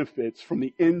personally benefits from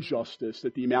the injustice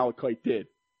that the Amalekite did.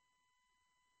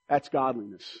 That's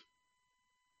godliness.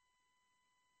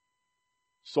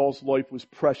 Saul's life was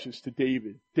precious to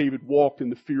David. David walked in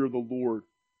the fear of the Lord.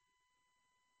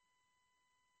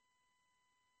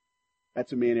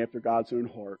 That's a man after God's own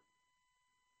heart.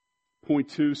 Point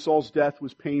 2, Saul's death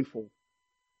was painful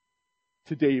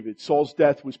to David. Saul's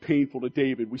death was painful to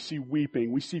David. We see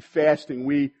weeping. We see fasting.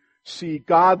 We see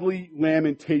godly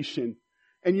lamentation.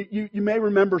 And you may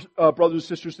remember, brothers and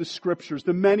sisters, the scriptures,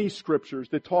 the many scriptures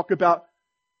that talk about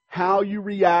how you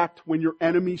react when your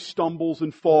enemy stumbles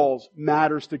and falls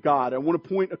matters to God. I want to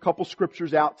point a couple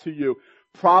scriptures out to you.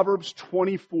 Proverbs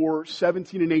 24,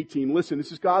 17 and 18. Listen,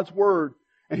 this is God's word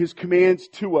and His commands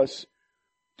to us.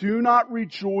 Do not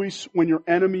rejoice when your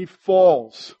enemy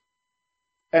falls,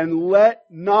 and let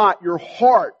not your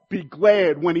heart be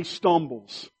glad when he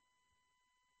stumbles,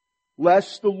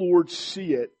 lest the Lord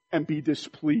see it and be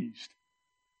displeased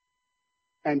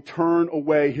and turn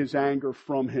away His anger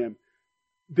from him.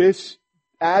 This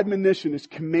admonition, this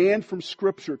command from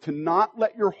Scripture to not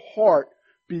let your heart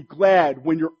be glad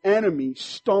when your enemy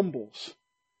stumbles.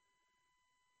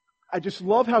 I just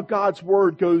love how God's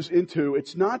Word goes into,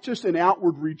 it's not just an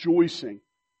outward rejoicing.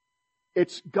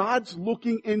 It's God's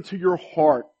looking into your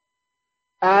heart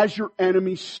as your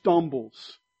enemy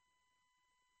stumbles.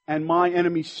 And my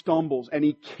enemy stumbles. And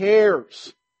He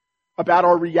cares about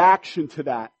our reaction to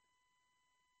that.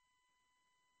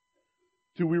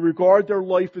 Do we regard their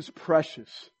life as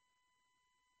precious?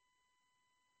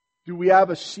 Do we have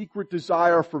a secret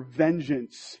desire for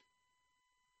vengeance?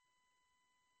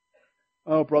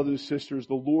 Oh, brothers and sisters,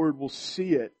 the Lord will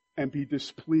see it and be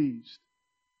displeased.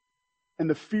 And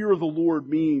the fear of the Lord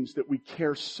means that we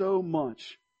care so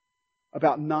much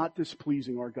about not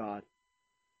displeasing our God,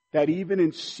 that even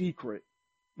in secret,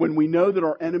 when we know that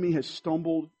our enemy has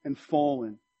stumbled and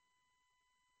fallen,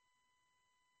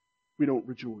 we don't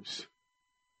rejoice.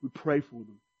 We pray for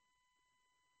them.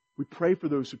 We pray for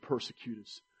those who persecute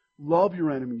us. Love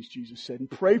your enemies, Jesus said, and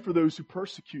pray for those who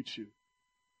persecute you.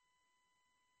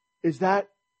 Is that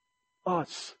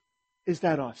us? Is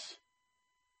that us?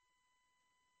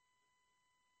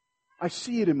 I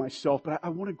see it in myself, but I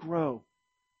want to grow.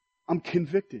 I'm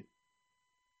convicted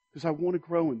because I want to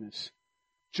grow in this.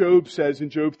 Job says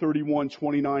in Job 31,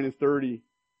 29 and 30,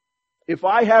 if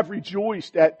I have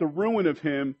rejoiced at the ruin of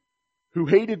him who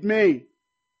hated me,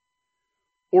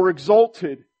 or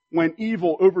exulted when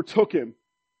evil overtook him.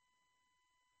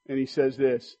 And he says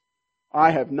this,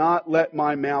 I have not let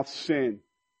my mouth sin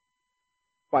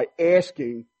by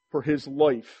asking for his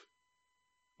life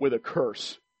with a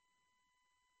curse.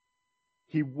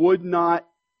 He would not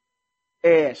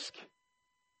ask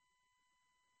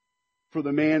for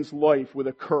the man's life with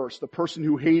a curse, the person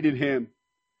who hated him.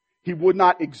 He would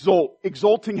not exult.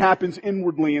 Exulting happens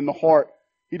inwardly in the heart.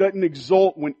 He doesn't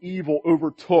exult when evil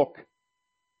overtook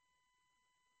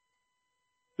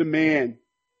the man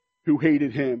who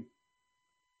hated him.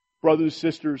 Brothers and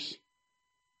sisters,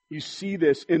 you see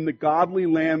this in the godly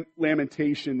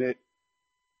lamentation that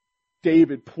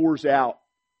David pours out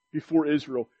before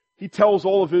Israel. He tells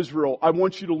all of Israel, I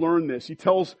want you to learn this. He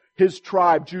tells his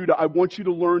tribe, Judah, I want you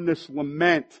to learn this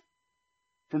lament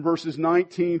from verses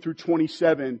 19 through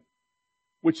 27,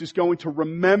 which is going to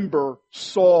remember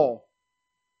Saul,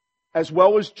 as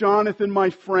well as Jonathan,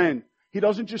 my friend. He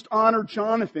doesn't just honor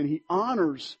Jonathan, he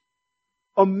honors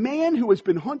a man who has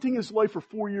been hunting his life for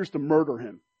 4 years to murder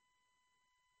him.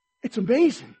 It's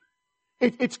amazing.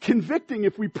 It's convicting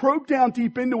if we probe down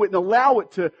deep into it and allow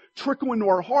it to trickle into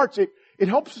our hearts. It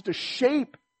helps us to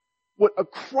shape what a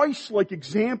Christ-like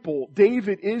example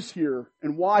David is here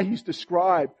and why he's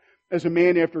described as a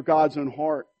man after God's own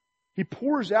heart. He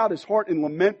pours out his heart in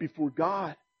lament before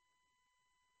God.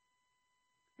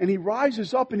 And he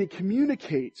rises up and he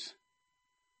communicates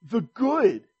the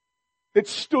good that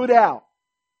stood out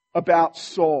about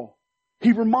Saul.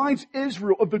 He reminds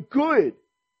Israel of the good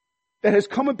that has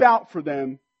come about for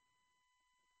them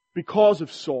because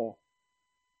of Saul.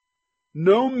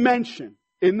 No mention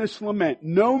in this lament,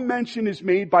 no mention is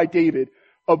made by David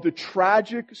of the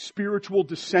tragic spiritual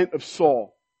descent of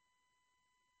Saul,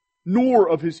 nor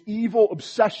of his evil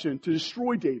obsession to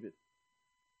destroy David.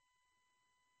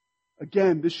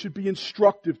 Again, this should be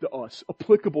instructive to us,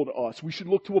 applicable to us. We should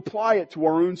look to apply it to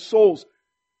our own souls.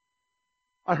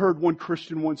 I heard one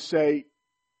Christian once say,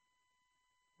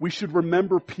 we should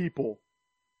remember people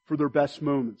for their best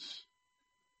moments.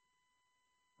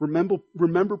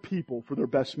 Remember people for their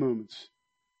best moments.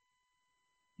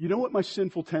 You know what my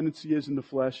sinful tendency is in the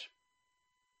flesh?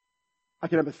 I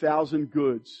can have 1,000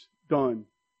 goods done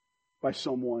by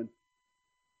someone.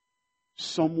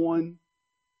 Someone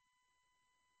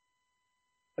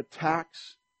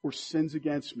attacks or sins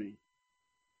against me.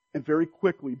 And very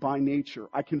quickly, by nature,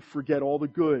 I can forget all the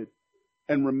good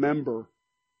and remember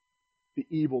the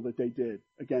evil that they did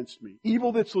against me.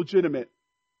 Evil that's legitimate,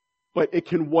 but it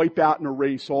can wipe out and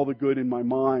erase all the good in my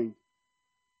mind.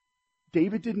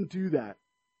 David didn't do that.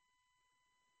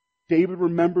 David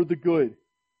remembered the good.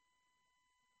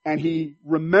 And he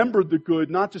remembered the good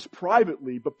not just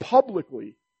privately, but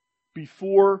publicly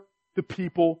before the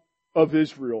people of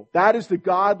Israel. That is the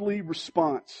godly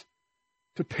response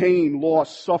to pain,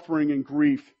 loss, suffering, and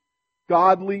grief.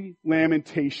 Godly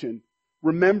lamentation.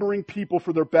 Remembering people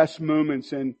for their best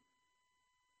moments and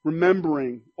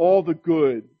remembering all the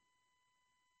good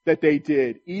that they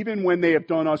did, even when they have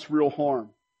done us real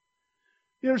harm.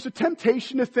 There's a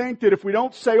temptation to think that if we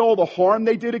don't say all the harm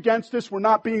they did against us, we're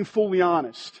not being fully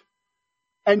honest.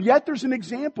 And yet there's an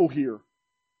example here.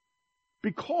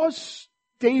 Because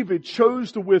David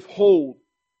chose to withhold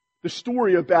the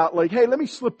story about like, hey, let me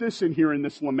slip this in here in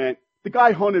this lament. The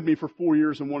guy hunted me for 4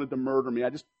 years and wanted to murder me.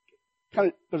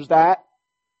 There's that.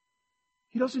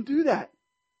 He doesn't do that.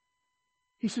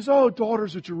 He says, oh,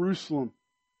 daughters of Jerusalem,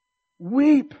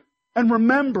 weep and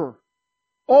remember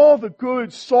all the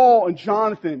good Saul and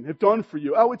Jonathan have done for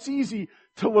you. Oh, it's easy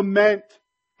to lament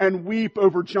and weep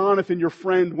over Jonathan, your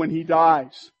friend, when he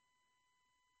dies.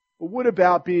 But what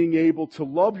about being able to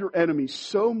love your enemies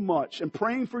so much and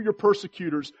praying for your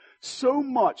persecutors so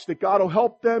much that God will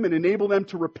help them and enable them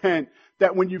to repent,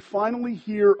 that when you finally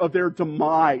hear of their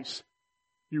demise,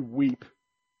 you weep?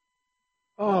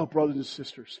 Oh, brothers and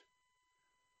sisters,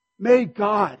 may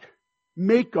God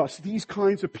make us these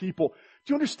kinds of people.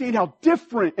 Do you understand how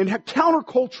different and how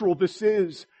countercultural this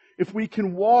is if we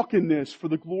can walk in this for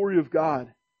the glory of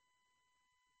God?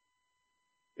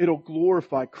 It'll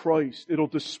glorify Christ. It'll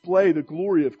display the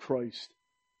glory of Christ.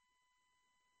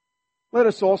 Let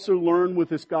us also learn with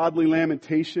this godly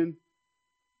lamentation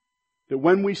that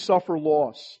when we suffer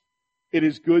loss, it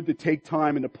is good to take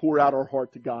time and to pour out our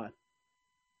heart to God.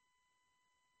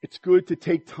 It's good to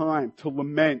take time to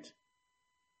lament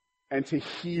and to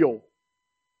heal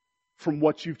from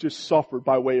what you've just suffered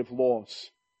by way of loss.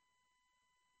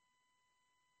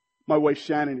 My wife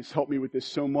Shannon has helped me with this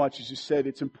so much. As you said,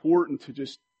 it's important to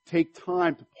just take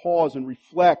time to pause and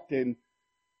reflect. And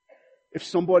if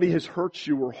somebody has hurt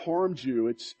you or harmed you,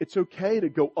 it's okay to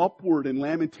go upward in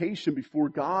lamentation before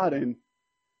God and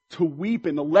to weep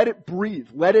and to let it breathe,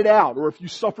 let it out. Or if you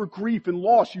suffer grief and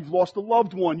loss, you've lost a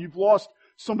loved one, you've lost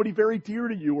somebody very dear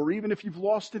to you, or even if you've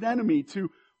lost an enemy, to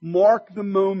mark the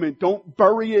moment. Don't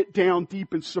bury it down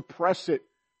deep and suppress it.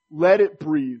 Let it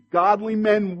breathe. Godly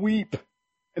men weep,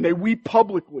 and they weep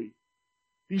publicly.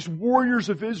 These warriors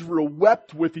of Israel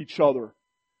wept with each other.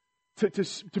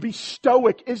 To be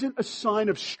stoic isn't a sign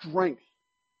of strength.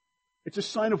 It's a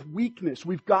sign of weakness.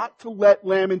 We've got to let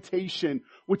lamentation,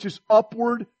 which is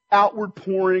outward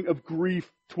pouring of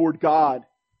grief toward God,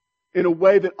 in a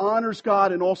way that honors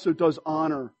God and also does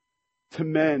honor to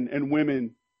men and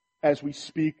women as we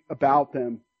speak about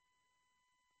them.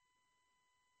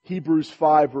 Hebrews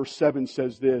 5 verse 7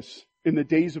 says this, in the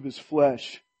days of his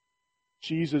flesh,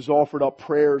 Jesus offered up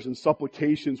prayers and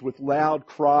supplications with loud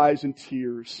cries and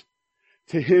tears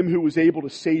to him who was able to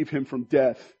save him from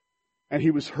death, and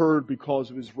he was heard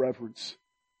because of his reverence.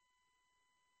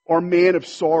 Our man of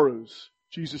sorrows,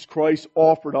 Jesus Christ,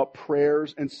 offered up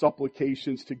prayers and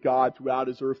supplications to God throughout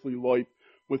his earthly life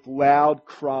with loud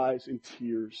cries and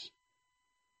tears.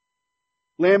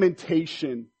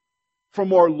 lamentation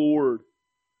from our Lord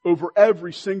over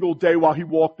every single day while he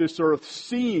walked this earth,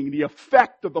 seeing the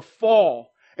effect of the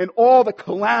fall and all the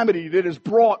calamity that is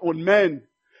brought on men.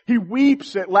 He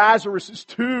weeps at Lazarus'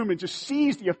 tomb and just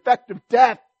sees the effect of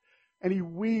death, and he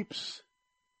weeps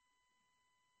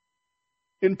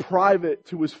in private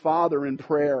to his Father in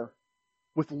prayer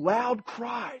with loud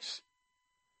cries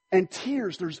and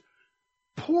tears.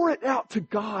 Pour it out to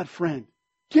God, friend.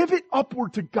 Give it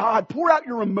upward to God. Pour out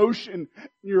your emotion,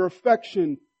 your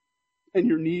affection, and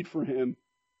your need for him.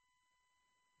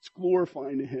 It's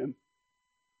glorifying to him.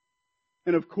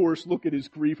 And of course, look at his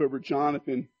grief over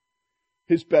Jonathan,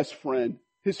 his best friend,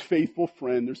 his faithful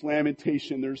friend. There's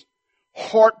lamentation. There's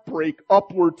heartbreak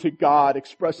upward to God,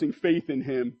 expressing faith in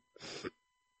him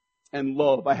and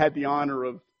love. I had the honor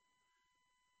of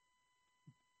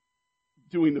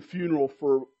doing the funeral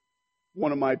for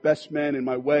one of my best men in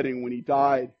my wedding when he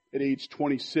died at age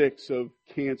 26 of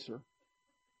cancer.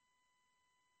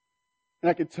 And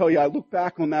I can tell you, I look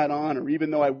back on that honor,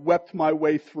 even though I wept my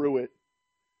way through it,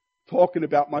 talking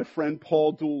about my friend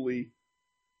Paul Dooley.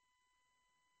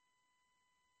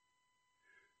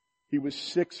 He was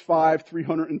 6'5",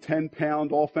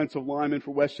 310-pound offensive lineman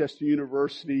for Westchester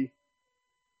University.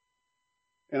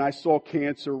 And I saw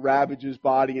cancer ravage his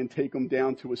body and take him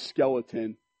down to a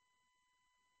skeleton.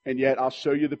 And yet, I'll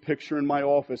show you the picture in my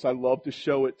office. I love to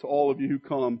show it to all of you who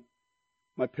come.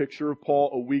 My picture of Paul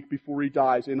a week before he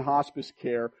dies in hospice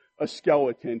care, a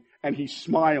skeleton, and he's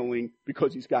smiling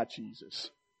because he's got Jesus.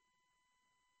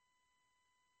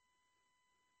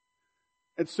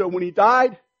 And so when he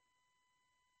died,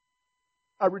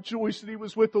 I rejoiced that he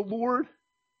was with the Lord,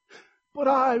 but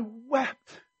I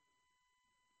wept.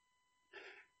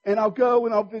 And I'll go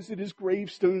and I'll visit his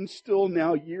gravestone still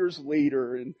now years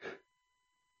later and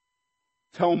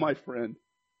tell my friend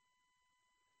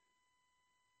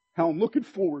how I'm looking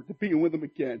forward to being with him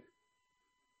again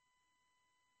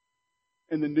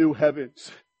in the new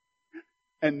heavens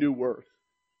and new earth.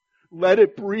 Let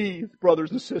it breathe,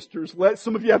 brothers and sisters.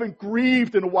 Some of you haven't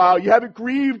grieved in a while. You haven't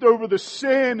grieved over the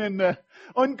sin and the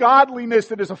ungodliness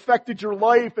that has affected your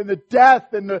life and the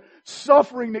death and the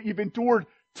suffering that you've endured.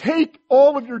 Take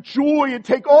all of your joy and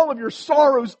take all of your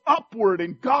sorrows upward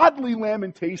in godly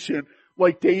lamentation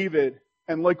like David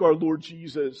and like our Lord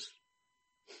Jesus.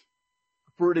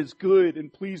 For it is good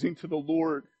and pleasing to the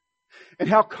Lord. And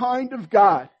how kind of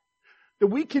God that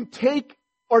we can take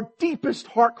our deepest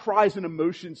heart cries and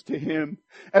emotions to him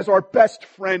as our best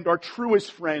friend, our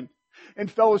truest friend, and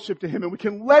fellowship to him. And we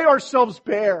can lay ourselves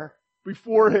bare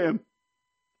before him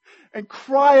and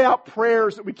cry out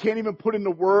prayers that we can't even put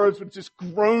into words, but just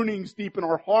groanings deep in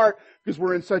our heart because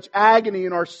we're in such agony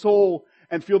in our soul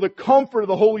and feel the comfort of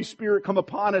the Holy Spirit come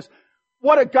upon us.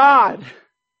 What a God!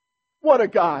 What a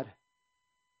God!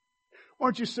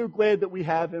 Aren't you so glad that we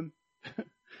have him?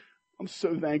 I'm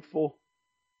so thankful.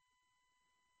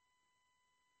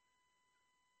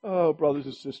 Oh, brothers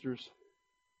and sisters,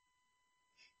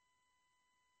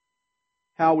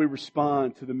 how we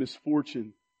respond to the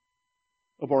misfortune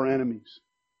of our enemies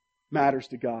matters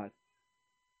to God.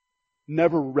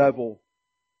 Never revel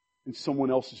in someone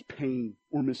else's pain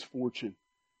or misfortune,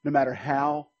 no matter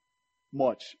how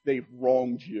much they've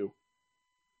wronged you.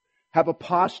 Have a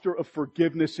posture of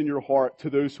forgiveness in your heart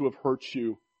to those who have hurt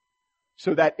you,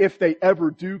 so that if they ever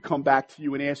do come back to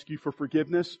you and ask you for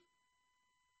forgiveness,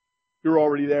 you're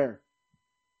already there.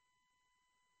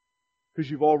 Because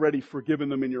you've already forgiven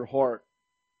them in your heart.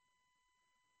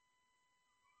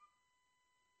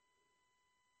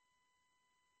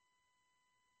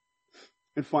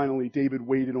 And finally, David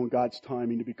waited on God's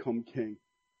timing to become king.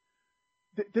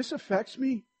 This affects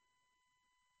me.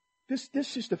 This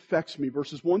just affects me.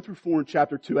 Verses 1 through 4 in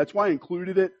chapter 2. That's why I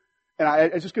included it. And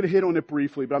I'm just going to hit on it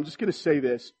briefly, but I'm just going to say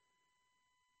this.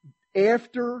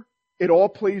 After it all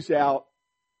plays out,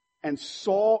 and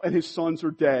Saul and his sons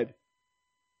are dead,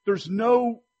 there's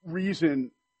no reason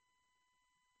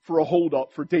for a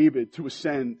holdup for David to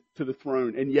ascend to the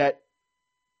throne. And yet,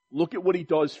 look at what he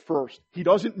does first. He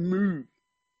doesn't move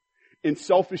in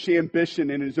selfish ambition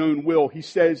and his own will. It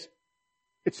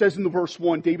says in the verse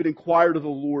 1, David inquired of the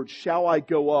Lord, shall I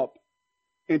go up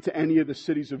into any of the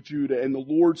cities of Judah? And the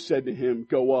Lord said to him,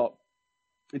 go up.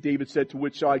 And David said, to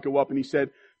which shall I go up? And he said,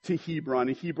 to Hebron.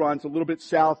 And Hebron's a little bit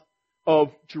south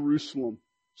of Jerusalem.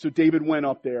 So David went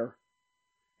up there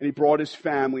and he brought his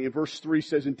family. And verse 3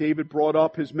 says, and David brought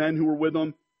up his men who were with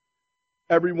him,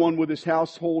 everyone with his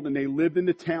household, and they lived in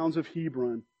the towns of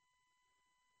Hebron.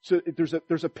 So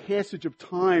there's a passage of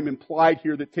time implied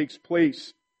here that takes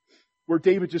place where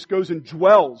David just goes and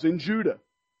dwells in Judah.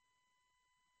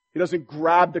 He doesn't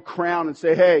grab the crown and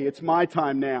say, hey, it's my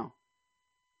time now.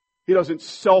 He doesn't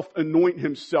self-anoint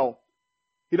himself.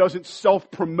 He doesn't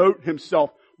self-promote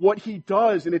himself. What he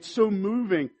does, and it's so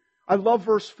moving. I love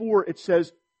verse 4. It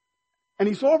says, and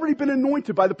he's already been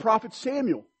anointed by the prophet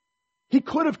Samuel. He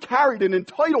could have carried an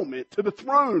entitlement to the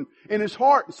throne in his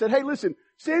heart and said, hey, listen,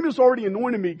 Samuel's already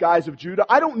anointed me, guys of Judah.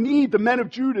 I don't need the men of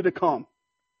Judah to come.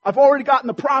 I've already gotten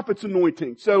the prophet's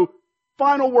anointing. So,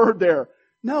 final word there.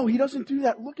 No, he doesn't do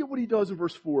that. Look at what he does in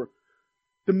verse 4.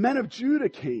 The men of Judah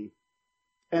came,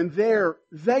 and there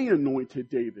they anointed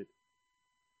David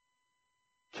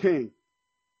king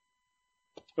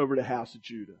over the house of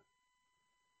Judah.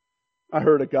 I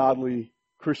heard a godly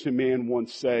Christian man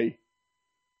once say,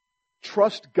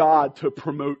 trust God to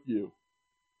promote you.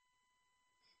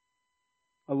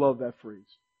 I love that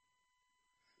phrase.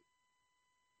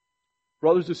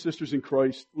 Brothers and sisters in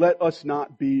Christ, let us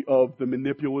not be of the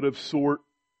manipulative sort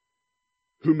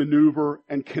who maneuver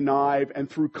and connive and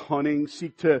through cunning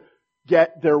seek to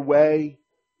get their way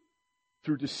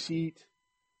through deceit.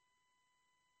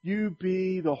 You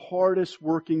be the hardest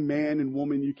working man and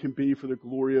woman you can be for the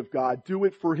glory of God. Do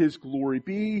it for His glory.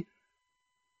 Be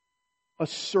a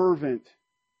servant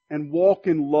and walk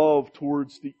in love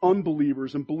towards the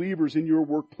unbelievers and believers in your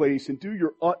workplace, and do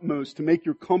your utmost to make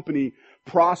your company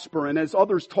prosper. And as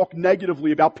others talk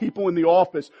negatively about people in the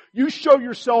office, you show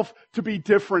yourself to be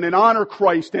different and honor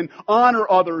Christ and honor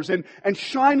others and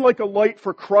shine like a light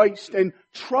for Christ, and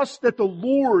trust that the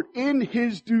Lord in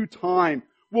His due time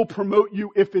will promote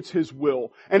you if it's His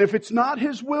will. And if it's not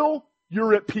His will,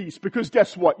 you're at peace, because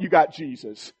guess what? You got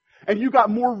Jesus. And you got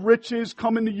more riches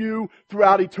coming to you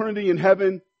throughout eternity in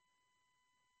heaven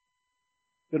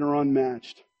that are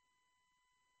unmatched.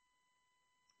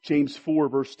 James 4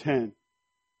 verse 10.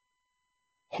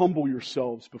 Humble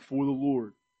yourselves before the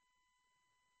Lord,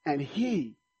 and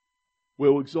He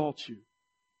will exalt you.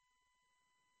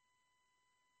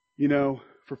 You know,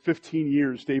 for 15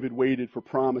 years, David waited for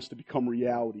promise to become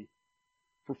reality.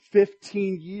 For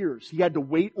 15 years, he had to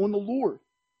wait on the Lord.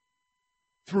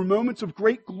 Through moments of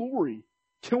great glory,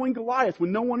 killing Goliath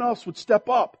when no one else would step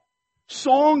up.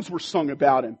 Songs were sung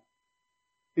about him.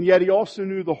 And yet he also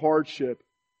knew the hardship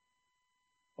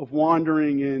of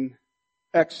wandering in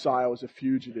exile as a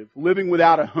fugitive, living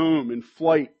without a home in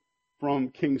flight from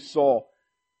King Saul.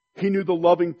 He knew the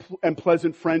loving and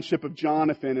pleasant friendship of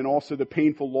Jonathan, and also the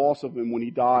painful loss of him when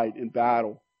he died in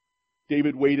battle.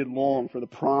 David waited long for the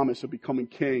promise of becoming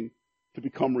king to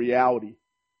become reality.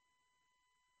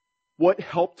 What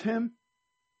helped him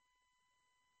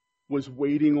was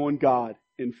waiting on God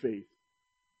in faith.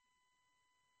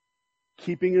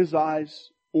 Keeping his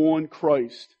eyes on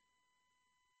Christ,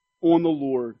 on the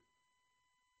Lord.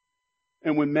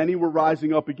 And when many were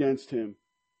rising up against him,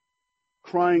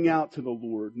 crying out to the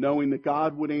Lord, knowing that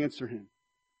God would answer him,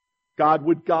 God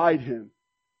would guide him,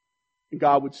 and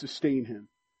God would sustain him.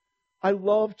 I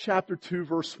love chapter 2,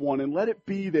 verse 1, and let it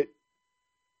be that,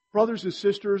 brothers and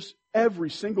sisters, every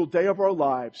single day of our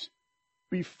lives,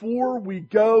 before we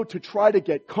go to try to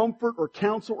get comfort or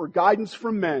counsel or guidance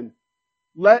from men,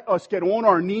 let us get on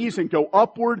our knees and go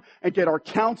upward and get our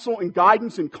counsel and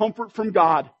guidance and comfort from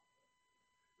God.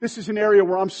 This is an area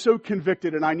where I'm so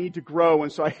convicted and I need to grow,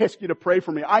 and so I ask you to pray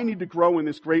for me. I need to grow in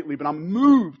this greatly, but I'm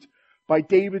moved by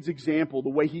David's example, the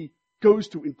way he goes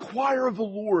to inquire of the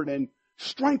Lord and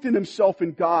strengthen himself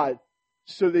in God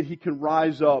so that he can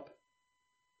rise up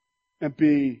and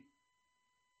be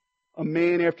a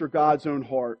man after God's own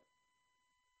heart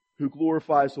who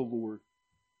glorifies the Lord.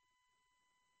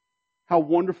 How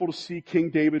wonderful to see King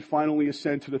David finally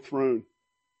ascend to the throne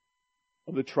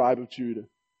of the tribe of Judah.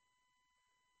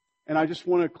 And I just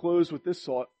want to close with this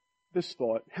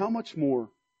thought. How much more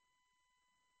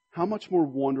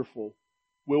wonderful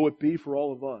will it be for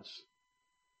all of us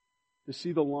to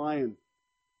see the Lion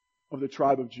of the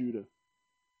tribe of Judah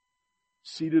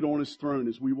seated on His throne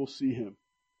as we will see Him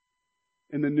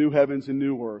in the new heavens and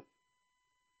new earth,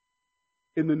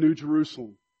 in the new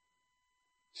Jerusalem,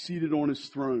 seated on His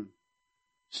throne,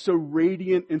 so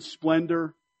radiant in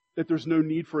splendor that there's no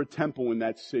need for a temple in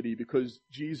that city because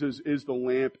Jesus is the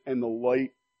lamp and the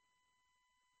light.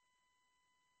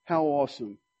 How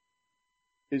awesome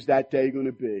is that day going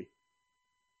to be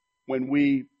when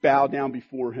we bow down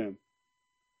before Him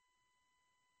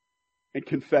and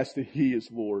confess that He is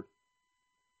Lord?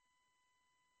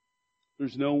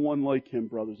 There's no one like Him,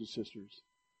 brothers and sisters,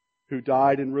 who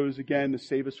died and rose again to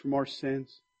save us from our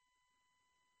sins,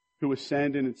 who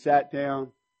ascended and sat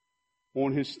down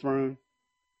on His throne.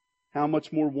 How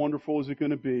much more wonderful is it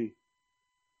going to be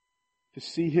to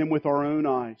see Him with our own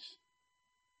eyes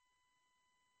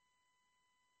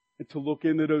and to look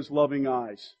into those loving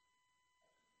eyes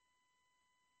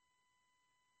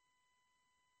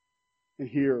and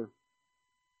hear,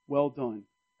 "Well done,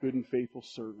 good and faithful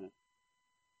servant."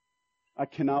 I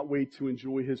cannot wait to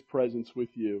enjoy His presence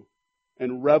with you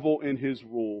and revel in His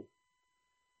rule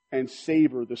and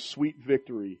savor the sweet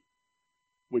victory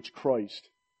which Christ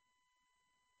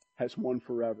has won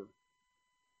forever.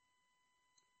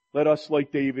 Let us,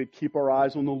 like David, keep our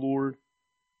eyes on the Lord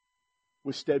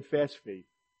with steadfast faith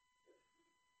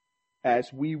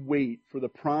as we wait for the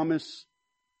promise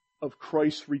of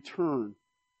Christ's return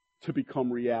to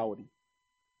become reality.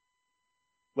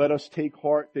 Let us take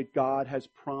heart that God has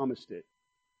promised it,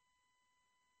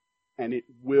 and it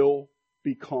will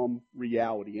become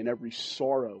reality, and every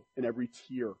sorrow and every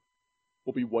tear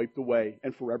will be wiped away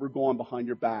and forever gone behind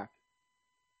your back.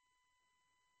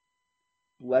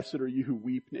 Blessed are you who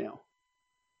weep now,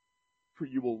 for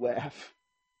you will laugh.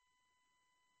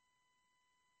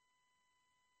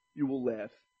 You will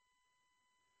laugh.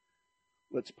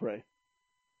 Let's pray.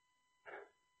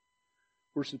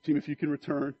 Worship team, if you can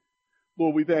return.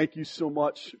 Lord, we thank you so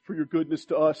much for your goodness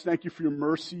to us. Thank you for your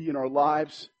mercy in our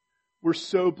lives. We're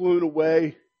so blown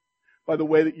away by the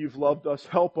way that you've loved us.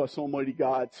 Help us, Almighty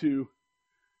God, to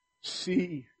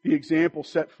see the example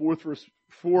set forth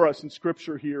for us in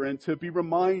Scripture here, and to be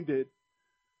reminded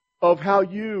of how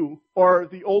you are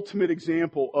the ultimate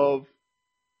example of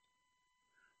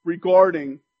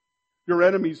regarding your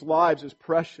enemies' lives as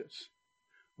precious.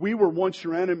 We were once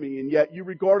your enemy, and yet you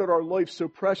regarded our life so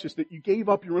precious that you gave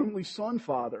up your only Son,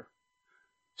 Father,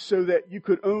 so that you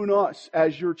could own us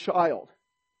as your child.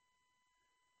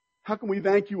 How can we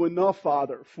thank you enough,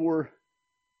 Father, for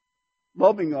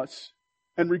loving us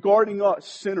and regarding us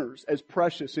sinners as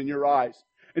precious in your eyes,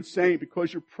 and saying,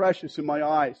 because you're precious in my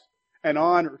eyes and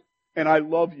honored and I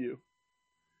love you,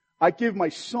 I give my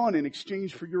Son in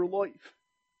exchange for your life.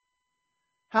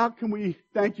 How can we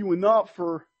thank you enough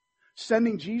for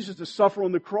sending Jesus to suffer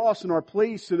on the cross in our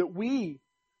place so that we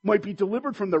might be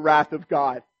delivered from the wrath of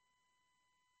God?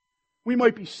 We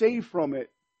might be saved from it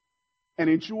and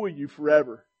enjoy you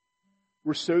forever.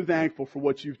 We're so thankful for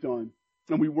what you've done,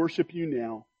 and we worship you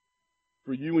now,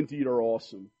 for you indeed are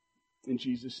awesome. In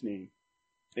Jesus' name,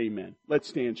 amen. Let's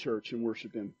stand, church, and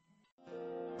worship Him.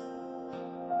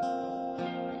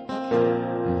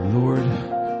 Lord,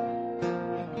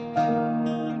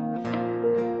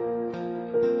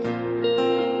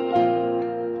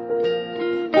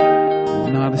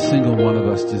 not a single one of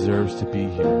us deserves to be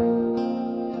here.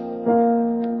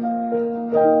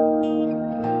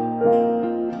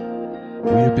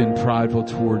 We have been prideful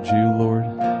towards you, Lord.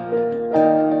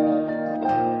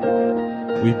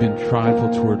 We've been prideful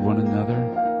toward one another.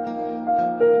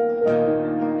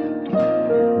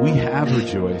 We have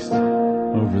rejoiced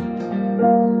over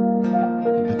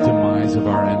the demise of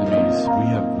our enemies. We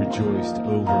have rejoiced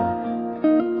over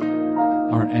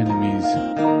our enemies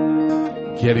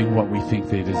getting what we think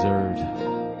they deserved.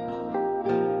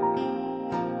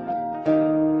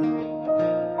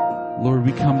 Lord,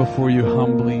 we come before you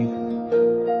humbly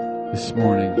this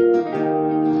morning,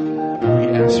 and we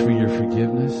ask for your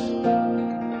forgiveness,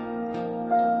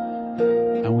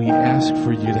 and we ask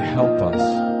for you to help us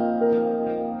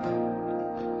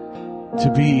to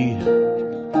be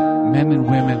men and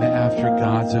women after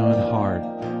God's own heart,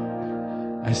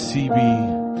 as CB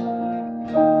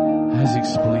has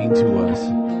explained to us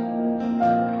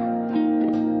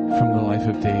from the life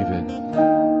of David.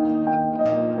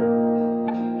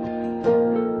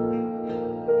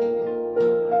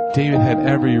 David had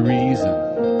every reason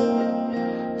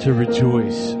to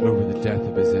rejoice over the death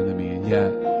of his enemy, and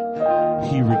yet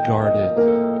he regarded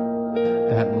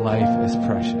that life as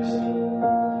precious.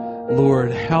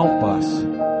 Lord, help us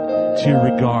to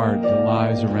regard the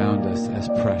lives around us as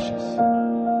precious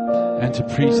and to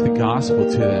preach the gospel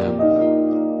to them.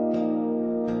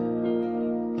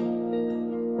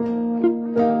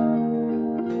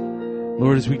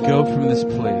 Lord, as we go from this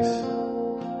place,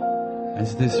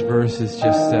 as this verse has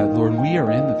just said, Lord, we are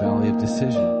in the valley of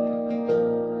decision.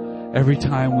 Every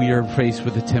time we are faced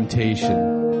with a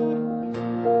temptation,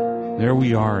 there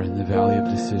we are in the valley of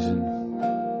decision.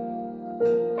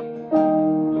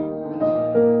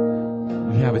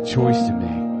 We have a choice to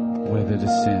make, whether to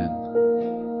sin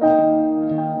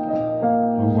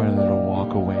or whether to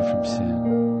walk away from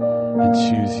sin and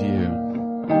choose you.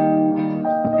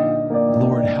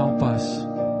 Lord, help us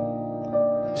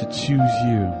to choose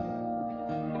you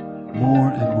more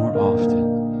and more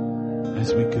often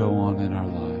as we go on in our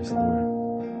lives, Lord.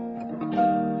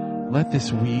 Let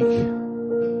this week,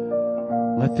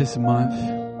 let this month,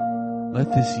 let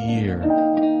this year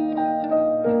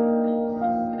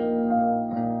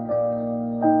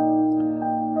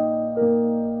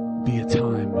be a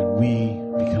time when we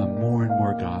become more and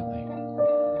more godly,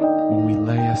 when we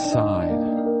aside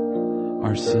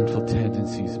our sinful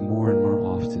tendencies more and more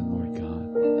often, Lord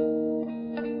God.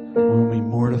 When we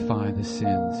mortify the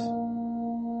sins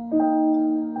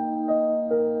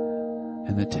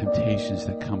and the temptations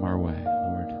that come our way,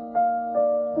 Lord.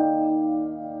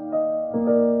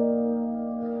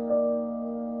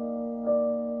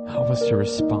 Help us to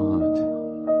respond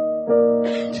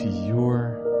to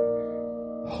your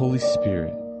Holy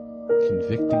Spirit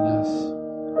convicting us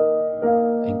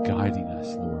and guiding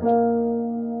us, Lord.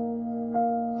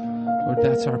 Lord,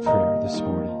 that's our prayer this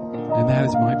morning. And that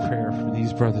is my prayer for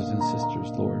these brothers and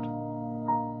sisters, Lord.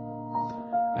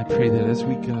 I pray that as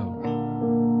we go,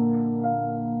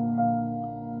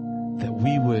 that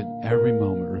we would every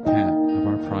moment repent of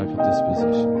our prideful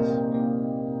dispositions.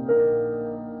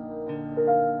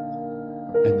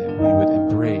 And that we would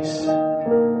embrace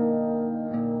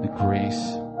the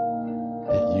grace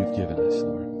that you've given us,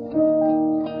 Lord.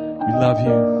 We love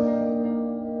you.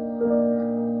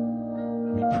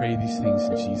 We pray these things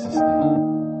in Jesus'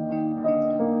 name.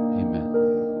 Amen.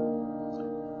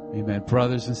 Amen.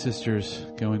 Brothers and sisters,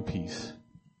 go in peace.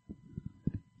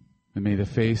 And may the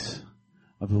face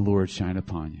of the Lord shine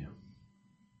upon you.